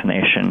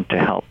vaccination to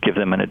help give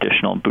them an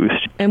additional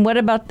boost. And what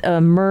about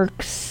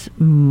Merck's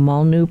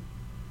Molnupiravir?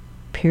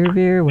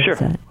 Sure.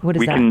 What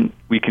is that?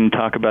 We can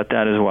talk about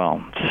that as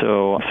well.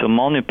 So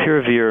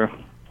Molnupiravir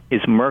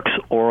is Merck's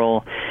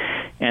oral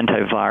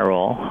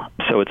antiviral,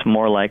 so it's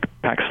more like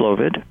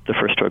Paxlovid, the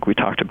first drug we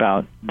talked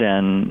about,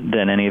 than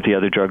any of the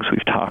other drugs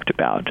we've talked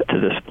about to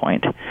this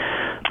point.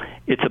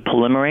 It's a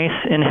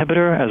polymerase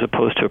inhibitor as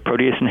opposed to a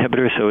protease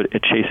inhibitor, so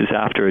it chases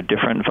after a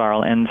different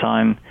viral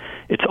enzyme.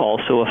 It's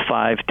also a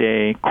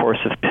 5-day course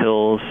of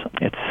pills.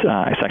 It's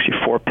actually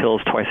 4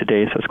 pills twice a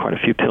day, so it's quite a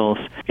few pills.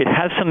 It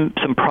has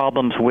some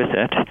problems with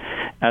it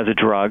as a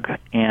drug,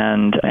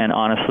 and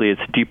honestly,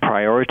 it's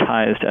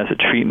deprioritized as a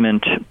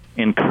treatment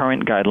in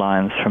current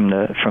guidelines from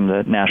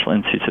the National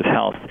Institutes of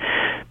Health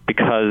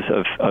because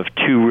of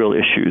 2 real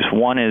issues.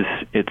 One is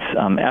its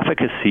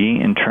efficacy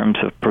in terms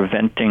of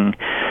preventing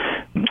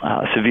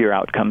severe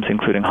outcomes,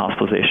 including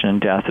hospitalization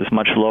and death, is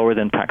much lower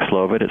than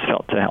Paxlovid. It's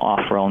felt to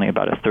offer only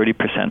about a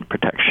 30%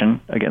 protection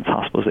against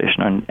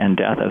hospitalization and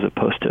death, as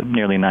opposed to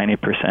nearly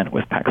 90%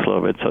 with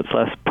Paxlovid. So it's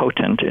less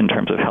potent in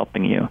terms of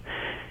helping you.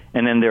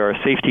 And then there are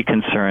safety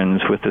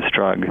concerns with this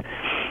drug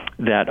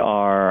that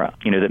are,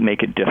 that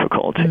make it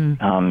difficult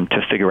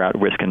to figure out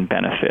risk and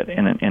benefit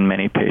in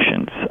many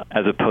patients,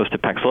 as opposed to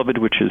Paxlovid,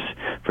 which is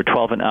for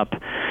 12 and up.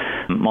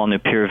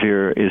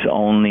 Molnupiravir is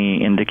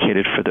only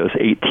indicated for those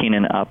 18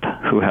 and up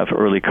who have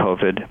early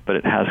COVID, but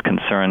it has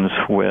concerns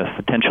with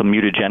potential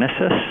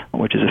mutagenesis,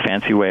 which is a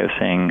fancy way of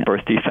saying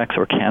birth defects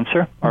or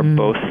cancer, are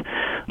both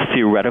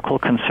theoretical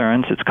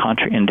concerns. It's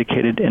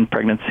contraindicated in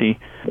pregnancy.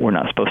 We're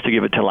not supposed to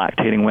give it to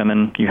lactating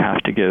women. You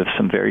have to give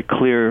some very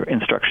clear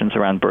instructions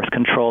around birth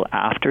control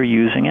after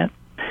using it.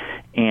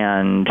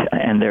 And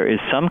there is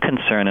some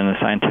concern in the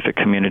scientific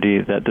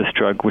community that this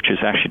drug, which is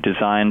actually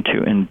designed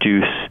to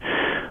induce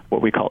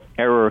what we call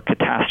error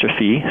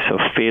catastrophe, so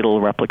fatal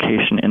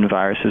replication in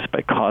viruses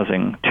by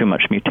causing too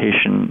much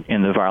mutation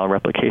in the viral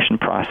replication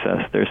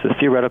process, there's a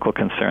theoretical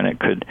concern it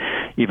could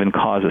even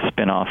cause a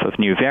spin-off of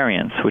new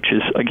variants, which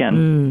is,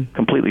 again,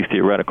 completely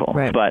theoretical.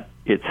 Right. But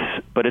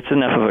it's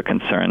enough of a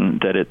concern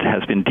that it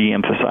has been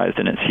de-emphasized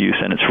in its use,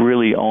 and it's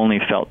really only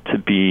felt to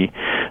be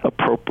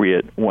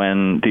appropriate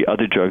when the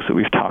other drugs that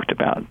we've talked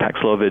about,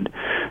 Paxlovid,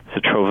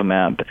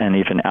 sotrovimab, and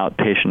even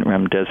outpatient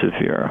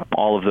remdesivir,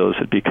 all of those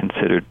would be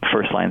considered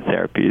first-line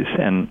therapies,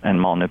 and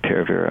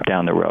molnupiravir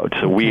down the road.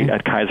 So we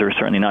at Kaiser are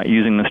certainly not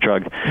using this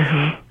drug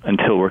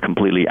until we're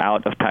completely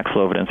out of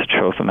Paxlovid and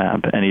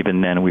sotrovimab, and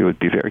even then we would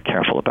be very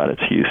careful about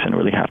its use and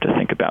really have to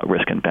think about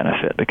risk and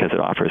benefit, because it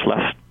offers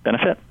less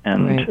benefit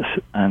and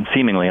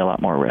seemingly a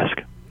lot more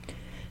risk.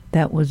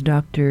 That was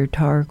Dr.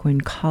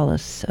 Tarquin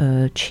Collis,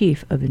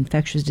 Chief of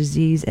Infectious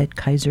Disease at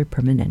Kaiser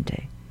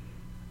Permanente.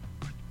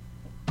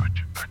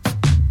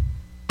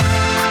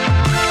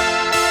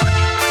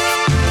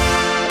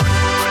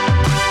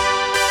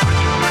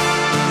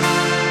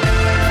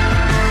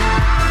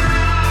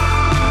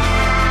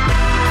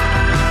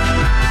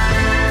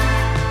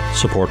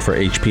 Support for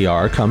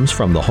HPR comes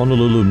from the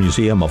Honolulu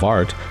Museum of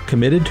Art,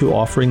 committed to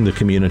offering the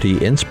community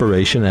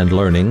inspiration and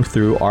learning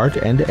through art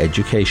and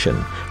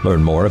education.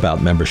 Learn more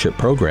about membership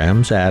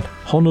programs at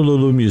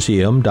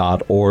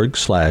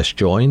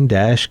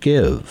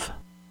honolulumuseum.org/join-give.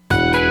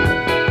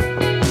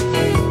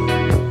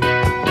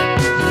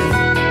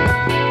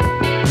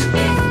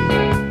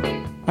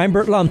 I'm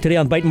Bert Lum. Today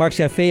on Bite Marks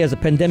Cafe, as the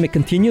pandemic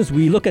continues,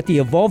 we look at the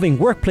evolving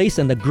workplace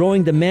and the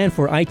growing demand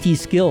for IT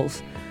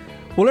skills.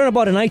 We'll learn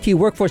about an IT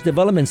workforce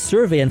development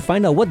survey and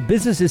find out what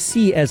businesses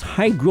see as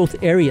high-growth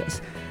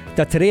areas.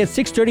 That's today at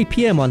 6:30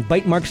 p.m. on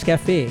Bite Marks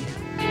Cafe.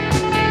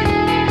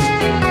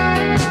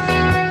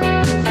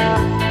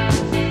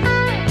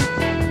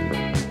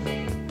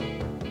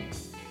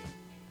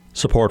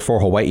 Support for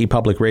Hawaii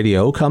Public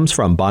Radio comes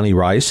from Bonnie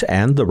Rice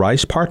and the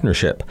Rice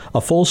Partnership, a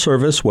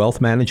full-service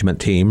wealth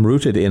management team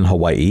rooted in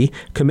Hawaii,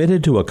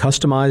 committed to a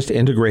customized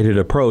integrated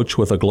approach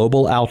with a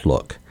global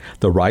outlook.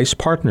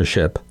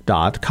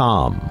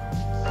 TheRicePartnership.com.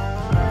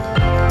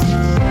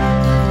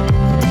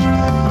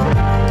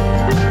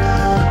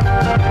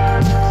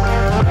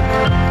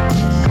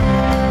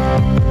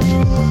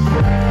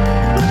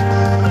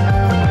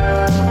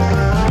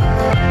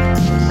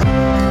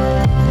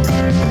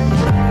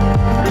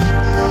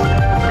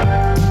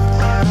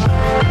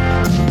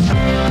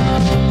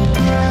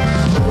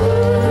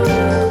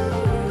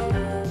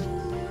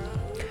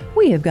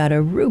 We have got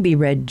a ruby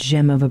red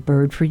gem of a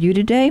bird for you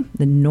today,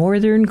 the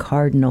northern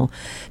cardinal.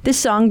 This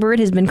songbird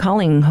has been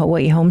calling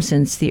Hawaii home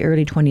since the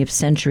early 20th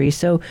century,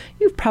 so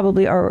you're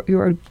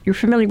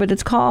familiar with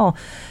its call.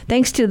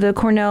 Thanks to the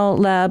Cornell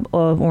Lab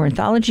of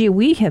Ornithology,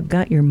 we have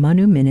got your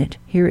Manu Minute.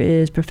 Here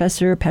is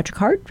Professor Patrick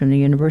Hart from the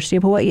University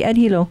of Hawaii at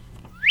Hilo.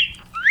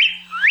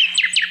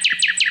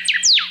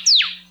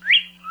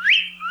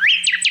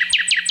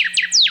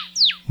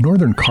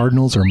 Northern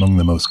cardinals are among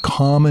the most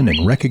common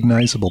and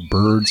recognizable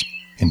birds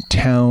in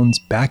towns,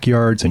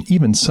 backyards, and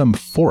even some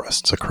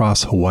forests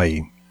across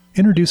Hawaii.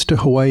 Introduced to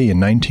Hawaii in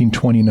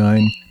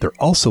 1929, they're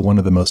also one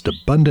of the most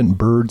abundant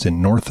birds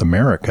in North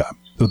America,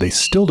 though they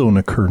still don't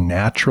occur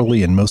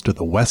naturally in most of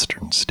the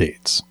western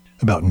states.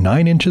 About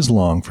 9 inches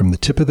long from the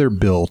tip of their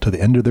bill to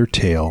the end of their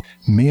tail,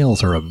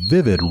 males are a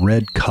vivid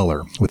red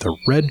color, with a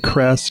red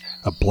crest,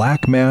 a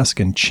black mask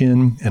and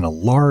chin, and a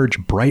large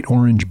bright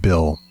orange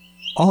bill.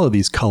 All of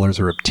these colors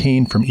are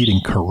obtained from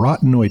eating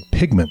carotenoid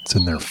pigments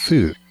in their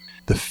food.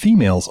 The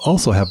females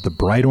also have the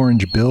bright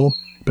orange bill,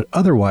 but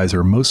otherwise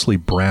are mostly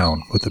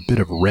brown with a bit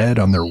of red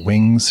on their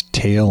wings,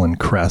 tail, and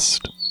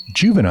crest.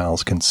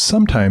 Juveniles can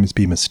sometimes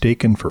be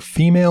mistaken for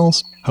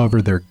females,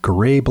 however their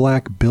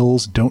gray-black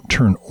bills don't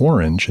turn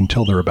orange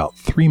until they're about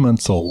 3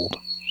 months old.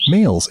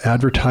 Males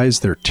advertise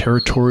their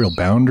territorial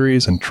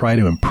boundaries and try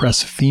to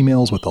impress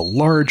females with a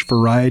large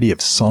variety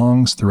of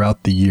songs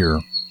throughout the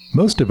year.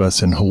 Most of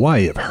us in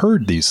Hawaii have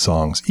heard these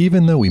songs,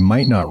 even though we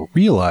might not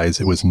realize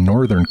it was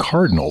northern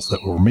cardinals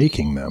that were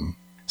making them.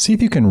 See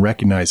if you can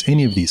recognize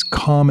any of these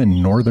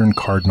common northern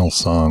cardinal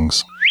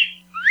songs.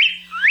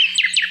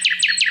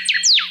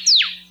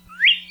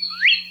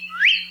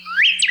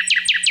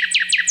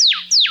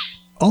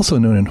 Also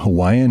known in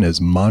Hawaiian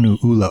as Manu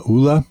Ula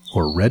Ula,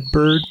 or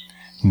redbird,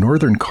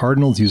 northern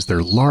cardinals use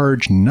their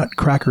large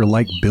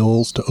nutcracker-like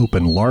bills to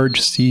open large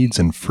seeds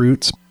and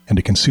fruits and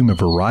to consume a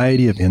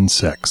variety of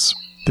insects.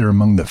 They're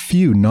among the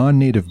few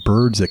non-native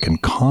birds that can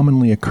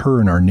commonly occur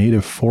in our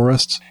native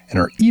forests and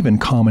are even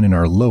common in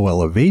our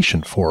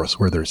low-elevation forests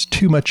where there's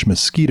too much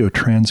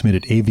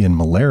mosquito-transmitted avian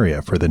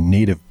malaria for the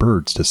native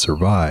birds to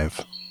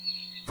survive.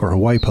 For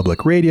Hawaii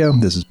Public Radio,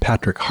 this is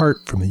Patrick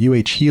Hart from the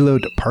UH Hilo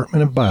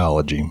Department of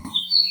Biology.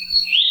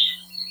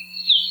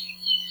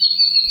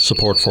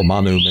 Support for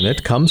Manu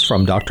Minute comes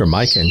from Dr.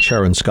 Mike and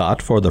Sharon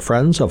Scott for the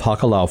Friends of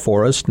Hakalau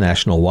Forest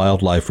National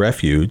Wildlife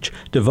Refuge,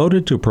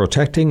 devoted to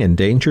protecting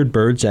endangered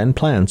birds and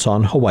plants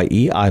on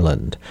Hawaii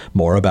Island.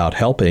 More about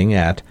helping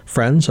at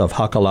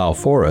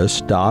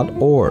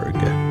friendsofhakalauforest.org.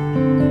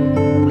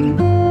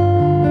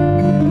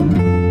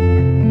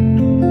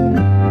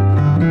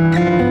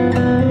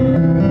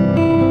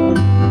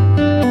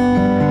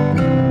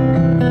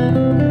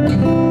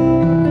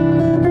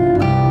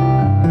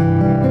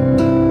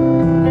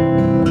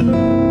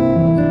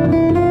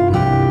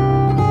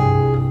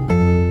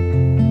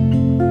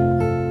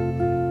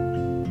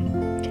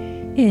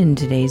 In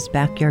today's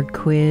Backyard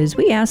Quiz,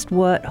 we asked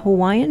what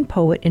Hawaiian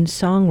poet and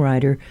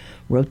songwriter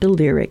wrote the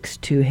lyrics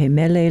to He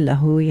Mele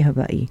Lahui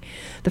Hawaii,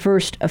 the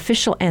first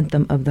official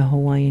anthem of the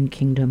Hawaiian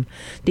Kingdom.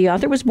 The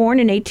author was born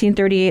in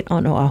 1838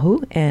 on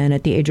Oahu, and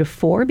at the age of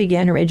 4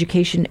 began her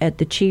education at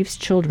the Chief's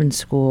Children's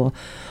School.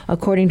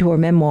 According to her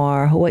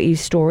memoir,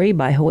 Hawaii's Story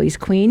by Hawaii's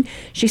Queen,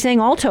 she sang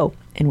alto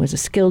and was a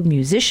skilled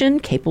musician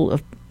capable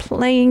of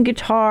playing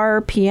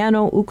guitar,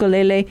 piano,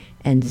 ukulele,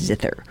 and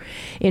zither.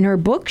 In her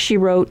book, she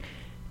wrote,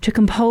 "To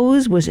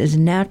compose was as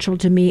natural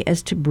to me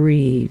as to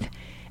breathe,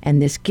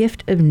 and this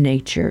gift of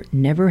nature,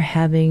 never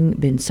having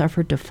been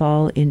suffered to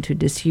fall into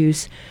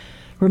disuse,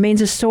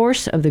 remains a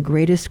source of the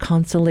greatest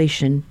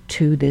consolation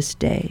to this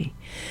day."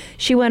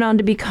 She went on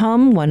to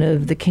become one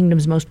of the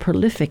kingdom's most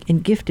prolific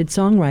and gifted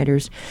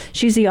songwriters.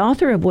 She's the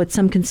author of what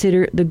some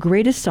consider the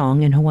greatest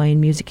song in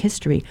Hawaiian music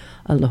history,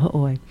 Aloha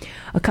Oe.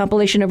 A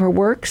compilation of her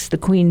works, the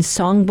Queen's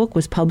Songbook,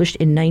 was published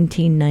in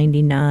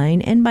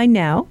 1999, and by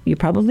now, you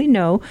probably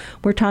know,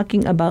 we're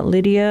talking about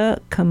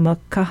Lydia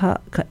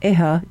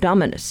Kamakaha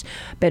Dominus,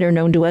 better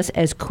known to us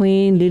as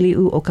Queen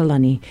Lili'u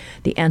Okalani,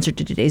 the answer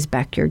to today's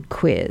Backyard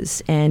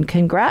Quiz. And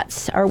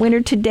congrats, our winner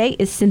today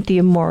is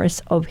Cynthia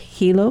Morris of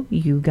Hilo.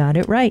 You got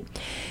it right.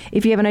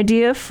 If you have an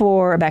idea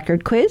for a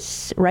Backyard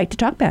Quiz, write to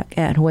talkback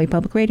at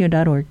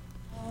hawaiipublicradio.org.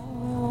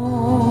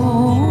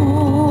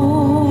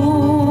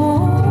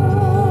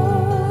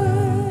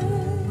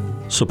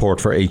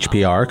 Support for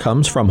HPR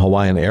comes from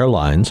Hawaiian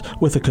Airlines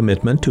with a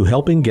commitment to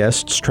helping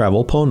guests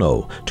travel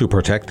Pono to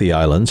protect the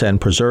islands and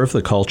preserve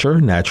the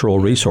culture, natural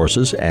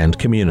resources, and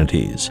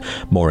communities.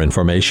 More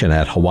information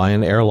at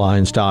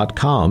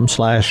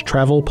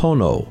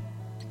hawaiianairlines.com/travelpono.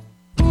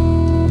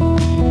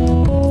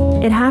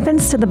 It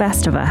happens to the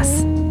best of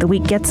us. The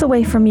week gets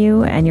away from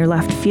you and you're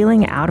left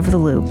feeling out of the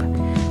loop.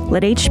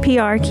 Let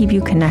HPR keep you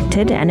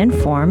connected and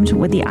informed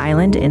with the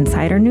Island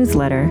Insider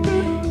newsletter.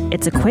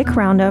 It's a quick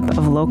roundup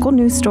of local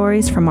news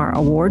stories from our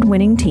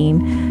award-winning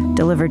team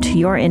delivered to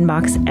your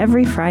inbox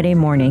every Friday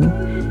morning.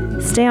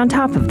 Stay on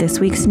top of this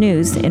week's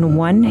news in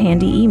one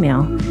handy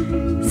email.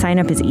 Sign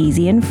up is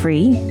easy and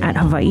free at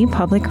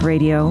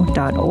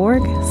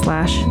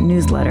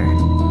hawaiipublicradio.org/newsletter.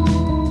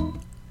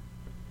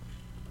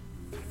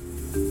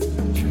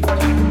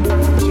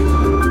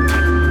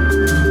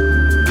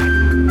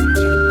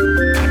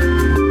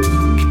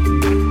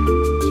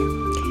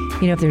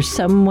 You know, if there's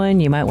someone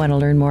you might want to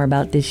learn more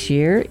about this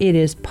year, it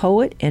is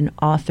poet and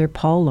author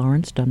Paul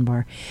Lawrence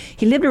Dunbar.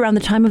 He lived around the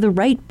time of the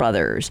Wright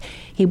brothers.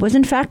 He was,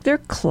 in fact, their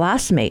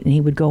classmate, and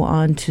he would go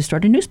on to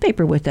start a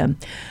newspaper with them.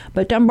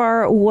 But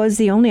Dunbar was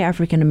the only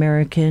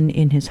African-American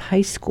in his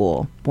high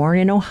school. Born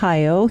in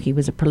Ohio, he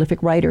was a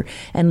prolific writer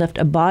and left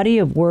a body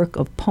of work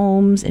of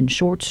poems and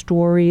short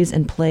stories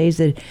and plays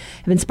that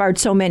have inspired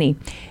so many.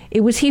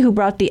 It was he who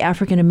brought the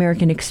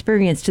African-American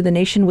experience to the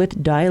nation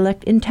with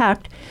Dialect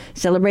Intact.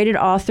 Celebrated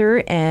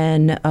author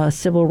and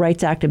civil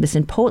rights activist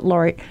and poet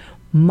laureate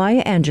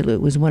Maya Angelou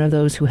was one of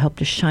those who helped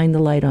to shine the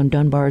light on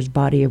Dunbar's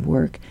body of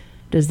work.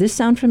 Does this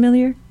sound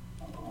familiar?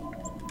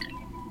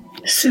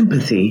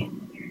 Sympathy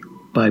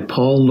by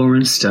Paul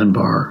Lawrence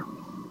Dunbar.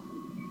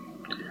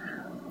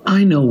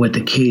 I know what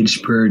the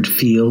caged bird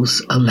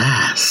feels,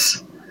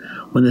 alas,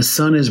 when the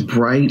sun is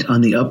bright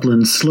on the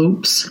upland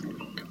slopes,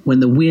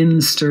 when the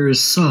wind stirs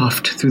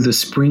soft through the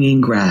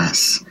springing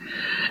grass,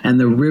 and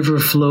the river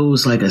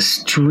flows like a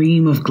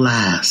stream of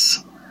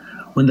glass,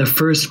 when the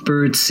first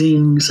bird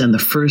sings and the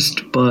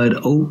first bud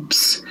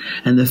opes,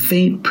 and the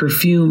faint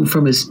perfume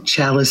from his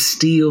chalice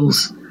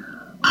steals,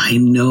 I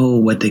know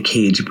what the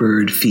caged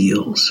bird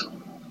feels.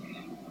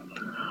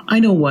 I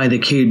know why the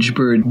caged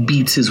bird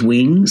beats his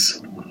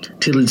wings,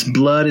 till its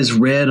blood is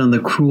red on the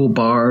cruel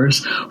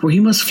bars, where he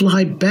must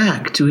fly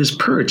back to his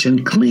perch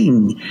and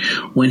cling,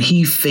 when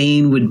he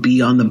fain would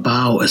be on the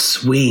bough a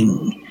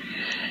swing.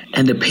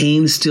 And the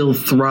pain still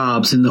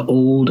throbs in the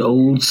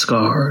old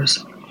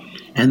scars,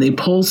 and they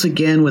pulse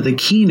again with a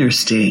keener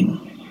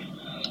sting.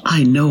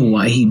 I know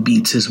why he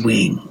beats his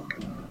wing.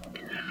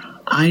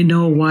 I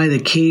know why the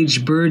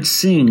caged bird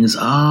sings,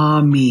 ah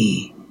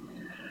me,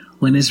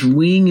 when his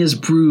wing is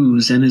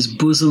bruised and his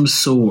bosom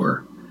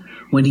sore,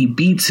 when he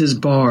beats his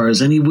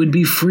bars and he would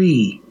be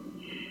free.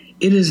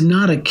 It is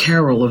not a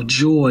carol of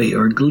joy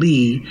or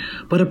glee,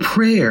 but a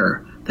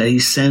prayer that he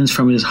sends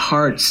from his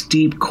heart's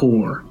deep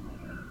core,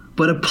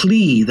 but a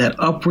plea that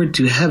upward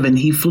to heaven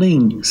he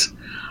flings.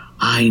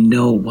 I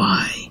know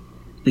why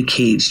the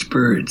caged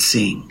bird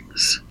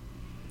sings.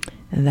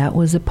 That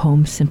was a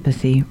poem,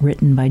 Sympathy,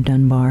 written by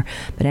Dunbar,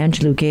 but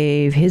Angelou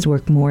gave his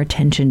work more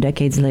attention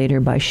decades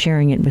later by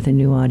sharing it with a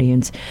new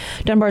audience.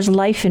 Dunbar's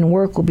life and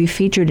work will be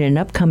featured in an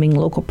upcoming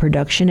local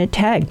production at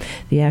TAG,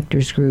 the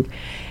actors group.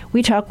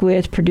 We talk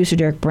with producer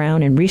Derek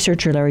Brown and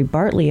researcher Larry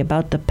Bartley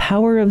about the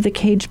power of the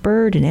caged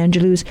bird and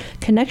Angelou's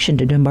connection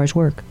to Dunbar's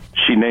work.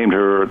 She named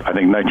her, I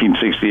think,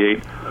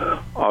 1968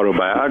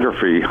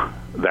 autobiography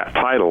that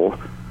title,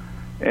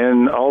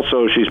 and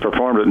also she's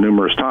performed it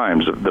numerous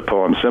times, the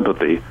poem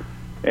Sympathy.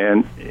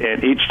 And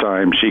each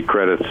time she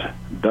credits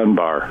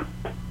Dunbar.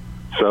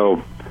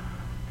 So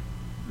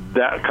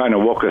that kind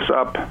of woke us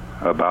up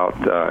about,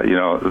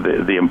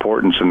 the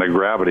importance and the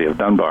gravity of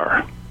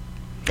Dunbar.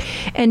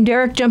 And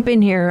Derek, jump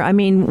in here. I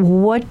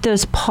mean, what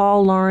does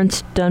Paul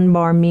Lawrence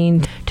Dunbar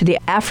mean to the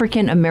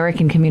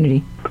African-American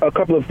community? A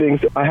couple of things.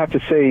 I have to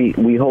say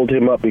we hold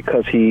him up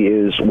because he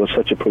was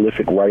such a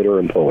prolific writer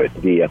and poet.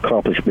 The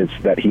accomplishments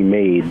that he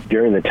made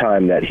during the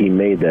time that he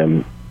made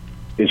them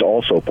is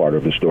also part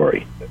of the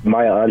story.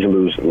 Maya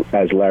Angelou's,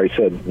 as Larry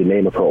said, the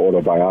name of her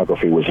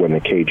autobiography was When the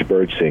Caged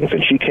Bird Sings,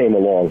 and she came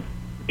along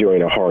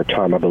during a hard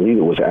time. I believe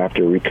it was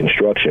after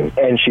Reconstruction.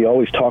 And she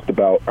always talked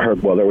about there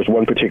was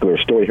one particular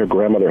story. Her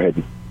grandmother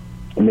had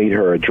made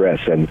her a dress,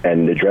 and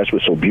the dress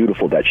was so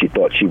beautiful that she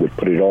thought she would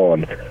put it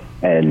on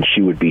and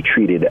she would be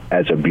treated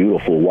as a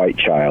beautiful white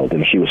child,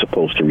 and she was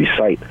supposed to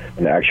recite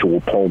an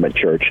actual poem at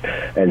church.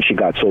 And she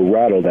got so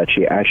rattled that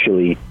she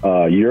actually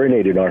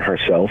urinated on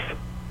herself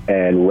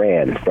and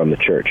ran from the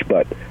church.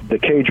 But The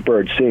Caged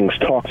Bird Sings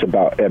talks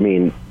about,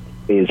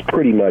 is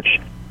pretty much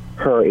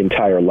her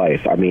entire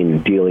life.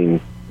 Dealing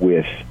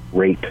with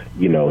rape,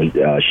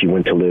 she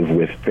went to live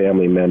with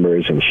family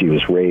members and she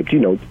was raped.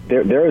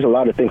 There is a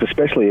lot of things,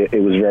 especially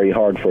it was very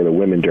hard for the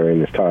women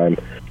during this time.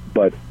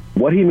 But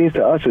what he means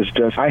to us is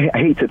just, I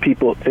hate to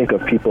think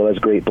of people as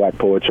great black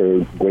poets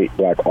or great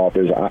black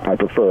authors. I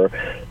prefer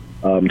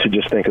to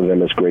just think of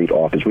them as great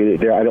authors.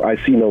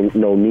 I see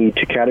no need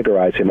to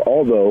categorize him,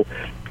 although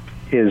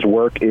his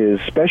work is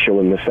special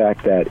in the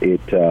fact that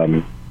it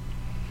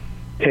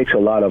takes a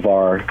lot of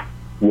our,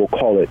 we'll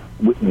call it,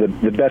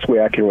 the best way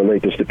I can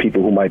relate this to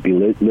people who might be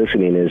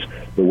listening is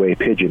the way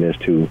Pidgin is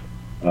to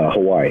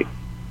Hawaii.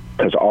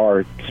 Because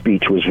our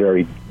speech was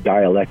very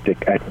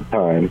dialectic at the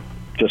time,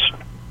 just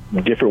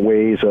different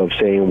ways of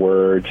saying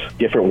words,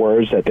 different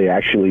words that they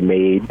actually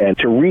made. And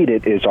to read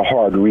it is a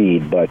hard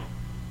read, but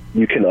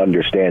you can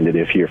understand it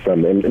if you're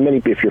from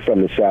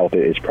the South.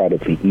 It's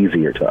probably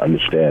easier to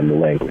understand the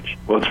language.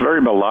 Well, it's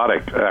very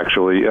melodic,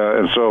 actually,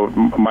 and so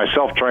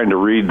myself trying to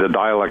read the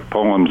dialect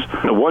poems,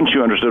 once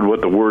you understood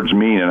what the words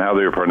mean and how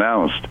they were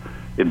pronounced,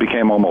 it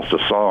became almost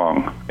a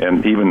song.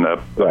 And even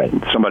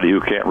somebody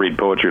who can't read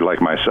poetry like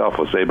myself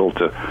was able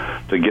to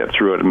get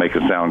through it and make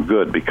it sound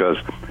good, because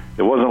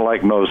it wasn't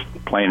like most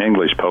plain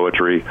English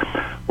poetry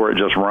where it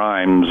just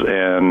rhymes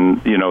and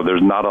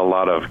there's not a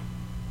lot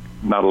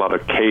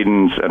of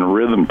cadence and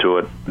rhythm to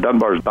it.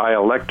 Dunbar's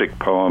dialectic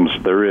poems,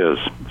 there is.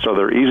 So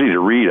they're easy to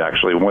read,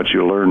 actually, once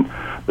you learn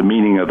the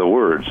meaning of the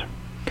words.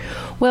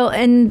 Well,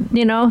 and,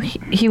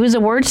 he was a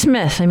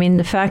wordsmith.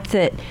 The fact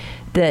that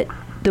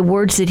the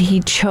words that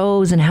he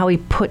chose and how he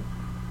put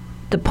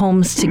the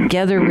poems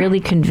together really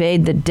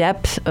conveyed the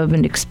depth of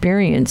an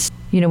experience.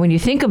 When you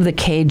think of the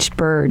caged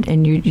bird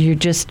and you're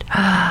just...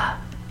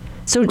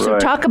 So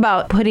talk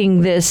about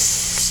putting this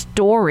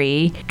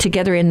story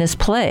together in this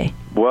play.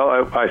 Well,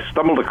 I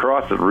stumbled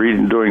across it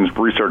doing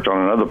research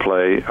on another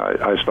play.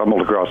 I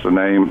stumbled across the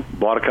name,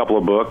 bought a couple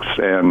of books,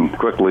 and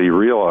quickly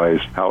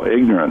realized how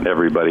ignorant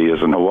everybody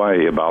is in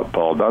Hawaii about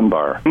Paul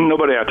Dunbar.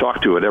 Nobody I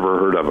talked to had ever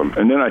heard of him.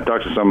 And then I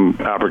talked to some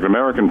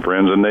African-American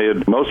friends, and they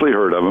had mostly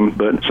heard of him,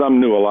 but some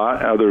knew a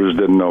lot, others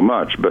didn't know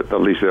much, but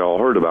at least they all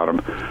heard about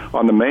him.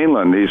 On the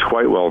mainland, he's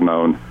quite well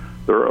known.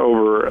 There are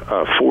over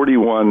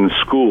 41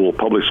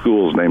 public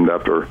schools named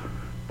after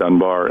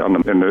Dunbar.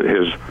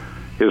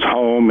 His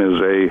home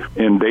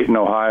in Dayton,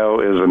 Ohio,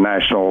 is a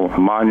national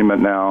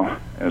monument now,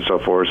 and so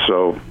forth.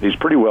 So he's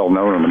pretty well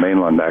known on the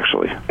mainland,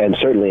 actually, and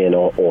certainly in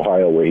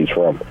Ohio, where he's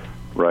from.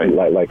 Right,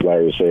 like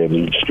Larry was saying,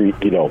 the street.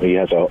 He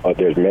has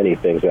there's many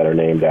things that are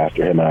named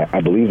after him. I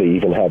believe they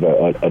even have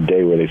a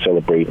day where they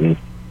celebrate and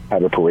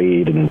have a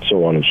parade and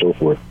so on and so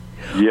forth.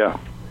 Yeah.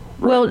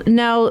 Well,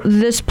 now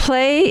this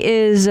play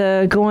is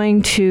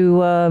going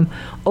to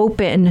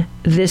open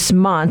this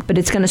month, but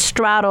it's going to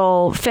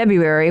straddle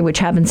February, which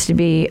happens to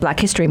be Black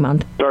History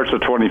Month. Starts the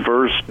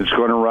 21st. It's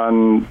going to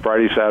run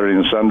Friday, Saturday,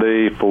 and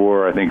Sunday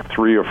for, I think,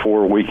 3 or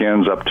 4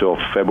 weekends up till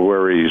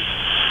February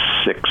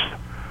 6th.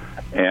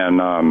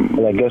 And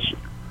I guess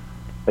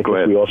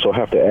we also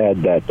have to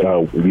add that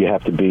you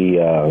have to be,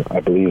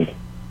 I believe,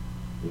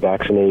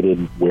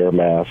 vaccinated, wear a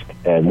mask,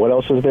 and what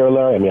else is there,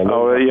 Larry?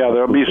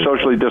 There'll be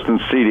socially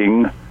distanced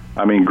seating.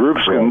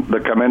 Groups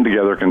that come in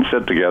together can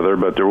sit together,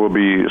 but there will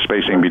be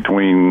spacing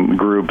between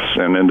groups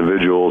and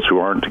individuals who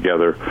aren't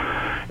together.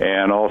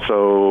 And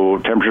also,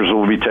 temperatures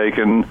will be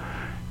taken,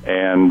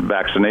 and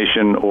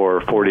vaccination or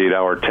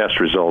 48-hour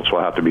test results will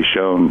have to be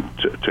shown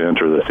to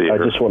enter the theater. I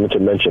just wanted to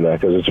mention that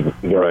because it's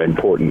very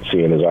important,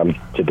 seeing as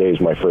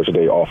today's my first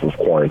day off of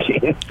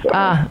quarantine.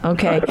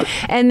 Okay.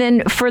 And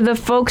then for the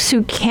folks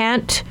who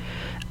can't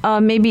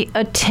maybe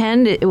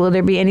attend, will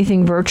there be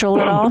anything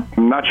virtual at all?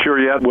 I'm not sure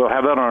yet. We'll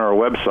have that on our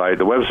website.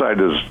 The website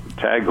is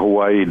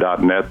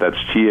taghawaii.net. That's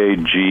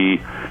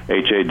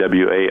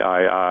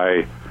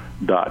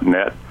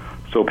TAGHAWAII.net.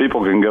 So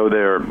people can go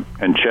there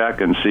and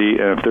check and see.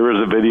 And if there is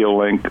a video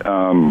link,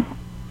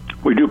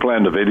 we do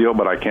plan the video,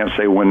 but I can't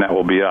say when that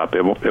will be up.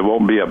 It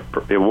won't be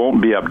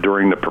up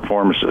during the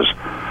performances,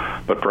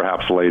 but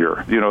perhaps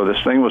later.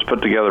 This thing was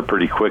put together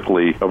pretty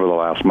quickly over the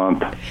last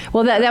month.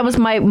 Well, that was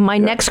my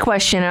next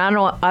question, and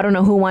I don't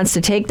know who wants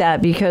to take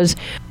that, because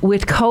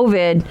with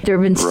COVID,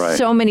 there have been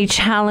so many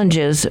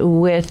challenges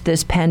with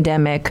this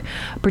pandemic,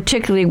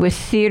 particularly with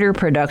theater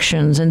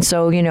productions. And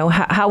so,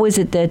 how is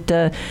it that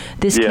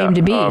this came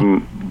to be?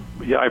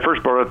 I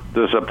first brought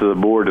this up to the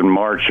board in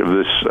March of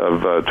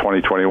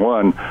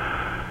 2021.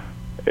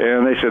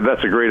 And they said,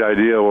 that's a great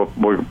idea,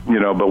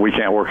 but we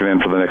can't work it in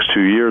for the next 2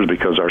 years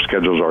because our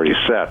schedule's already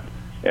set.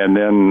 And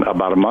then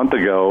about a month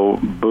ago,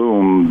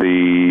 boom,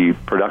 the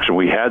production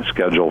we had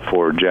scheduled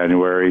for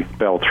January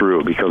fell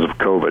through because of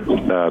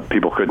COVID.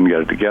 People couldn't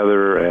get it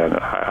together, and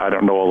I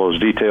don't know all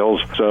those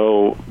details.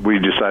 So we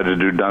decided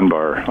to do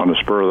Dunbar on the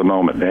spur of the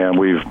moment, and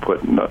we've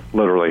put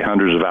literally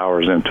hundreds of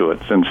hours into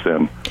it since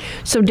then.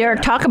 So,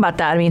 Derek, talk about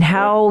that.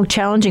 How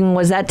challenging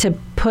was that to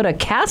put a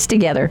cast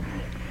together?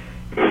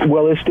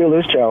 Well, it still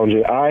is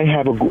challenging. I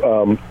have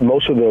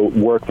most of the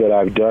work that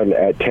I've done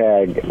at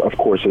TAG, of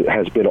course, it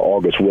has been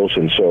August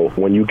Wilson. So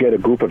when you get a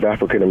group of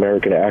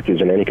African-American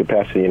actors in any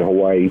capacity in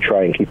Hawaii, you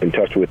try and keep in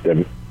touch with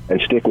them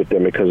and stick with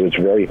them, because it's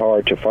very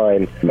hard to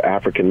find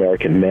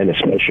African-American men,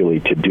 especially,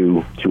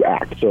 to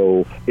act.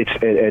 So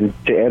and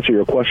to answer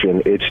your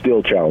question, it's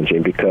still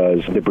challenging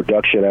because the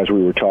production, as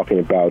we were talking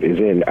about, is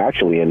in a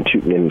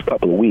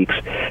couple of weeks.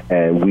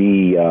 And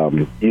we,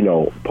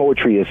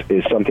 poetry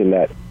is something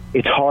that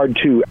it's hard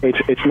to,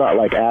 it's not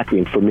like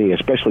acting for me,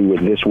 especially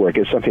with this work.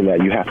 It's something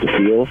that you have to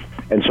feel.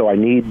 And so I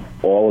need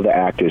all of the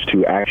actors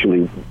to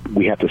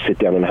we have to sit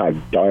down and have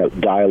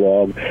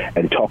dialogue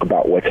and talk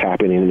about what's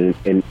happening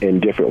in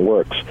different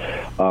works.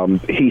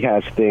 He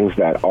has things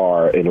that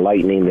are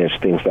enlightening, there's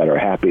things that are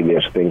happy,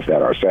 there's things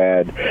that are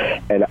sad.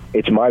 And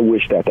it's my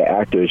wish that the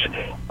actors,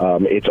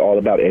 it's all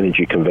about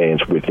energy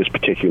conveyance with this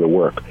particular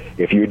work.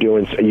 If you're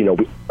doing,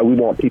 we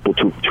want people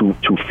to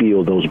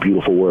feel those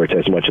beautiful words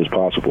as much as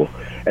possible.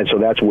 And so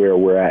that's where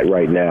we're at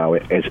right now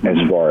as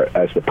far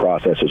as the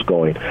process is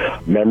going.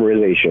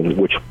 Memorization,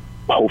 which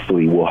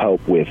hopefully will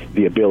help with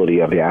the ability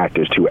of the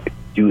actors to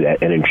do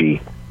that energy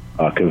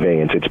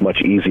conveyance. It's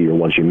much easier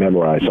once you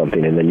memorize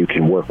something, and then you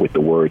can work with the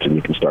words, and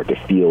you can start to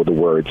feel the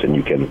words, and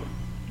you can,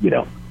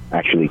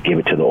 actually give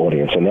it to the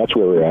audience. And that's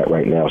where we're at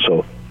right now.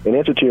 So in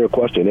answer to your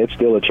question, it's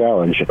still a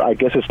challenge. I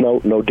guess it's no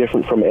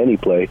different from any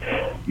play.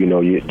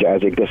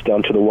 As it gets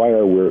down to the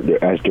wire, we're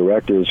as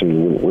directors,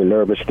 and we're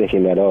nervous,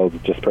 thinking that,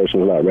 this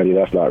person's not ready,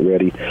 that's not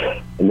ready.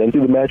 And then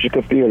through the magic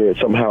of theater, it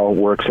somehow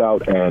works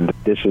out, and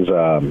this is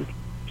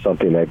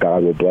something that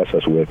God will bless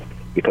us with,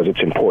 because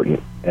it's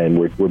important. And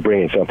we're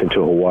bringing something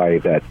to Hawaii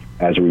that,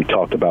 as we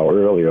talked about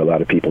earlier, a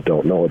lot of people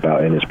don't know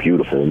about, and it's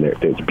beautiful. And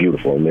it's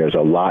beautiful, and there's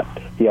a lot.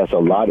 There's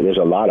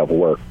a lot of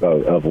work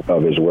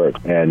of his work,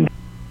 and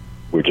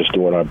we're just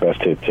doing our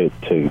best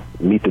to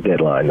meet the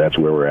deadline. That's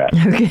where we're at.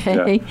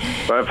 Okay.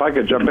 Yeah. But if I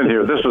could jump in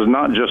here, this is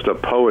not just a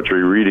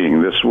poetry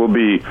reading. This will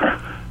be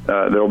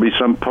there will be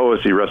some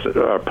poetry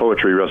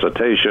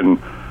recitation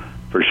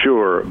for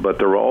sure, but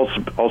there will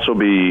also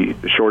be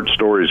short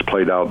stories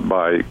played out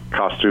by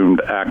costumed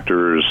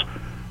actors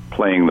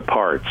playing the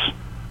parts.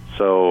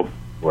 So,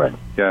 right.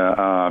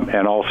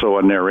 And also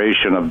a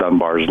narration of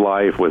Dunbar's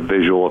life with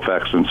visual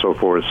effects and so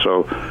forth.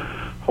 So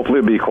hopefully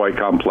it'll be quite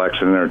complex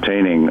and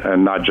entertaining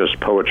and not just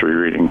poetry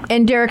reading.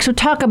 And Derek, so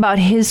talk about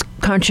his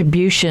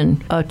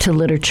contribution to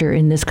literature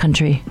in this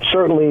country.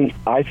 Certainly,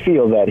 I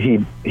feel that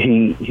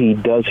he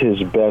does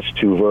his best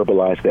to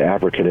verbalize the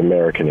African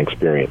American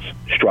experience,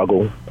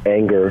 struggle,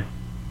 anger,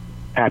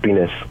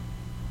 happiness.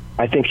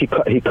 I think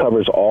he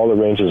covers all the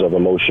ranges of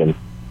emotion,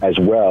 as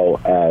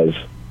well as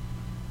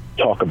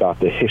talk about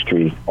the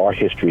history, our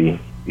history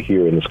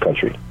here in this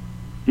country.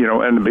 You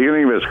know, in the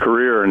beginning of his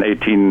career in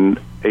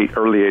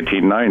early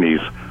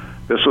 1890s,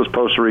 this was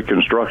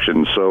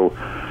post-Reconstruction, so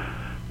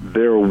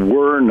there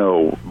were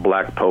no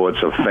black poets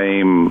of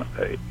fame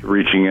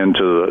reaching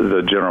into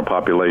the general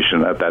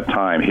population at that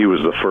time. He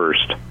was the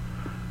first,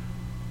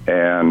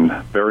 and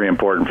very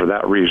important for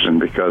that reason,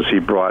 because he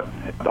brought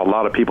a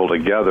lot of people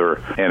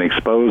together and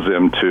exposed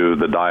them to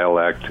the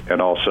dialect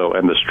and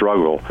the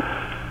struggle.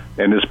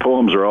 And his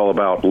poems are all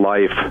about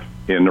life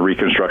in the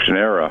Reconstruction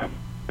era,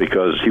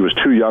 because he was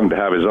too young to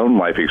have his own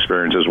life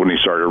experiences when he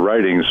started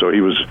writing, so he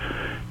was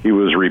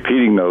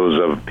repeating those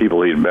of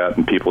people he'd met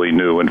and people he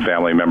knew and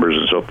family members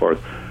and so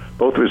forth.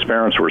 Both of his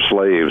parents were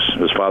slaves.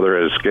 His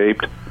father had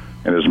escaped,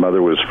 and his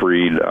mother was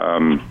freed, at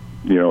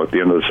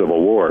the end of the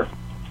Civil War.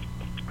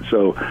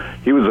 So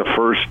he was the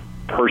first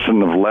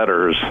person of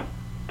letters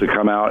to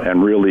come out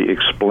and really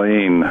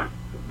explain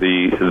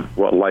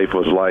what life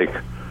was like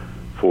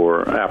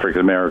for African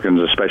Americans,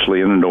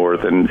 especially in the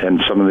North,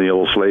 and some of the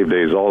old slave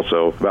days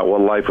also, about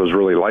what life was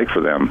really like for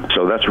them.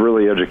 So that's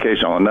really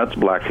educational, and that's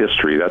Black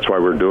history. That's why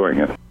we're doing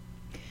it.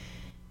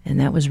 And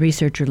that was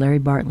researcher Larry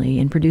Bartley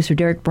and producer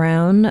Derek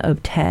Brown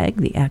of TAG,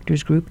 the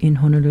actors group in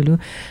Honolulu.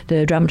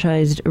 The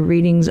dramatized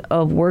readings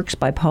of works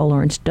by Paul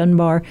Lawrence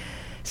Dunbar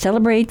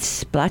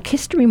celebrates Black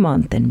History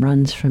Month and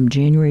runs from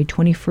January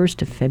 21st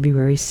to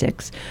February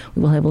 6th.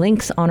 We will have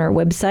links on our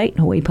website,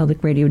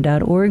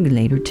 hawaiipublicradio.org,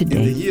 later today.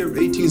 In the year of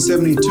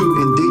 1872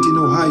 in Dayton,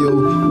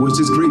 Ohio, was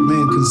this great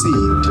man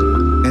conceived,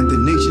 and the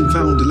nation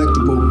found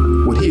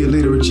delectable what he had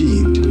later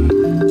achieved.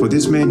 For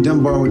this man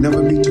Dunbar would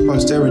never be to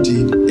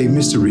posterity a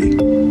mystery,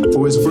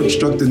 for his work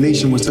struck the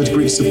nation with such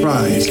great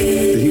surprise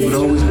that he would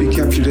always be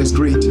captured as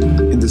great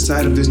in the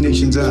sight of this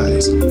nation's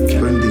eyes.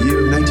 But in the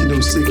year of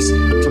 1906,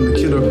 from the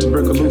killer of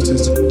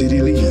tuberculosis did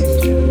he leave,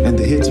 and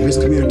the heads of his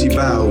community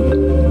bowed,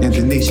 and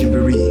the nation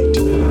bereaved.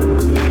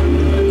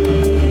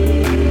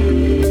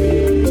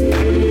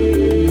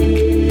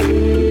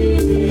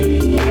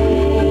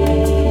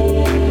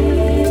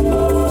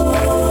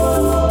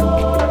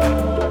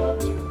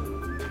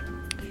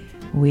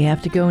 We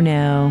have to go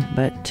now,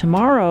 but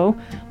tomorrow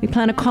we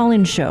plan a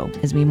call-in show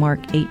as we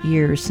mark 8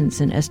 years since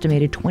an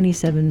estimated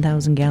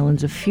 27,000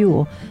 gallons of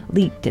fuel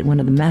leaked at one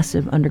of the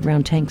massive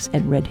underground tanks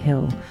at Red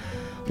Hill.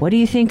 What do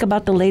you think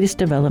about the latest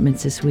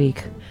developments this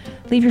week?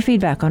 Leave your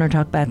feedback on our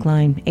talkback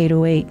line,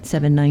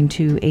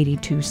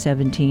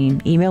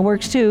 808-792-8217. Email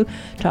works too,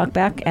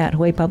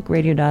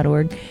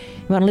 talkback@hawaiipublicradio.org. You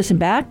want to listen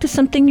back to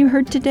something you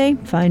heard today?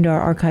 Find our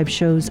archive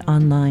shows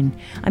online.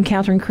 I'm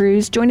Catherine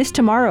Cruz. Join us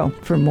tomorrow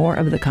for more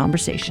of the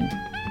conversation.